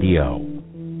Talk Radio.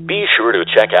 Be sure to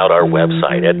check out our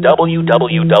website at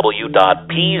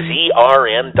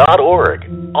www.pzrn.org.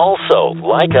 Also,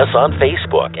 like us on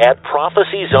Facebook at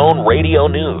Prophecy Zone Radio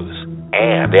News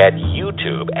and at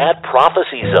YouTube at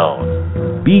Prophecy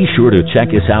Zone. Be sure to check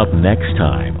us out next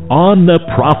time on The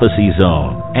Prophecy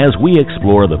Zone as we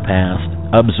explore the past,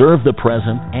 observe the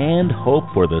present, and hope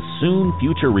for the soon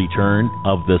future return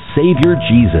of the Savior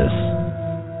Jesus.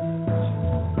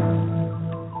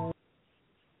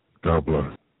 God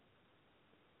bless.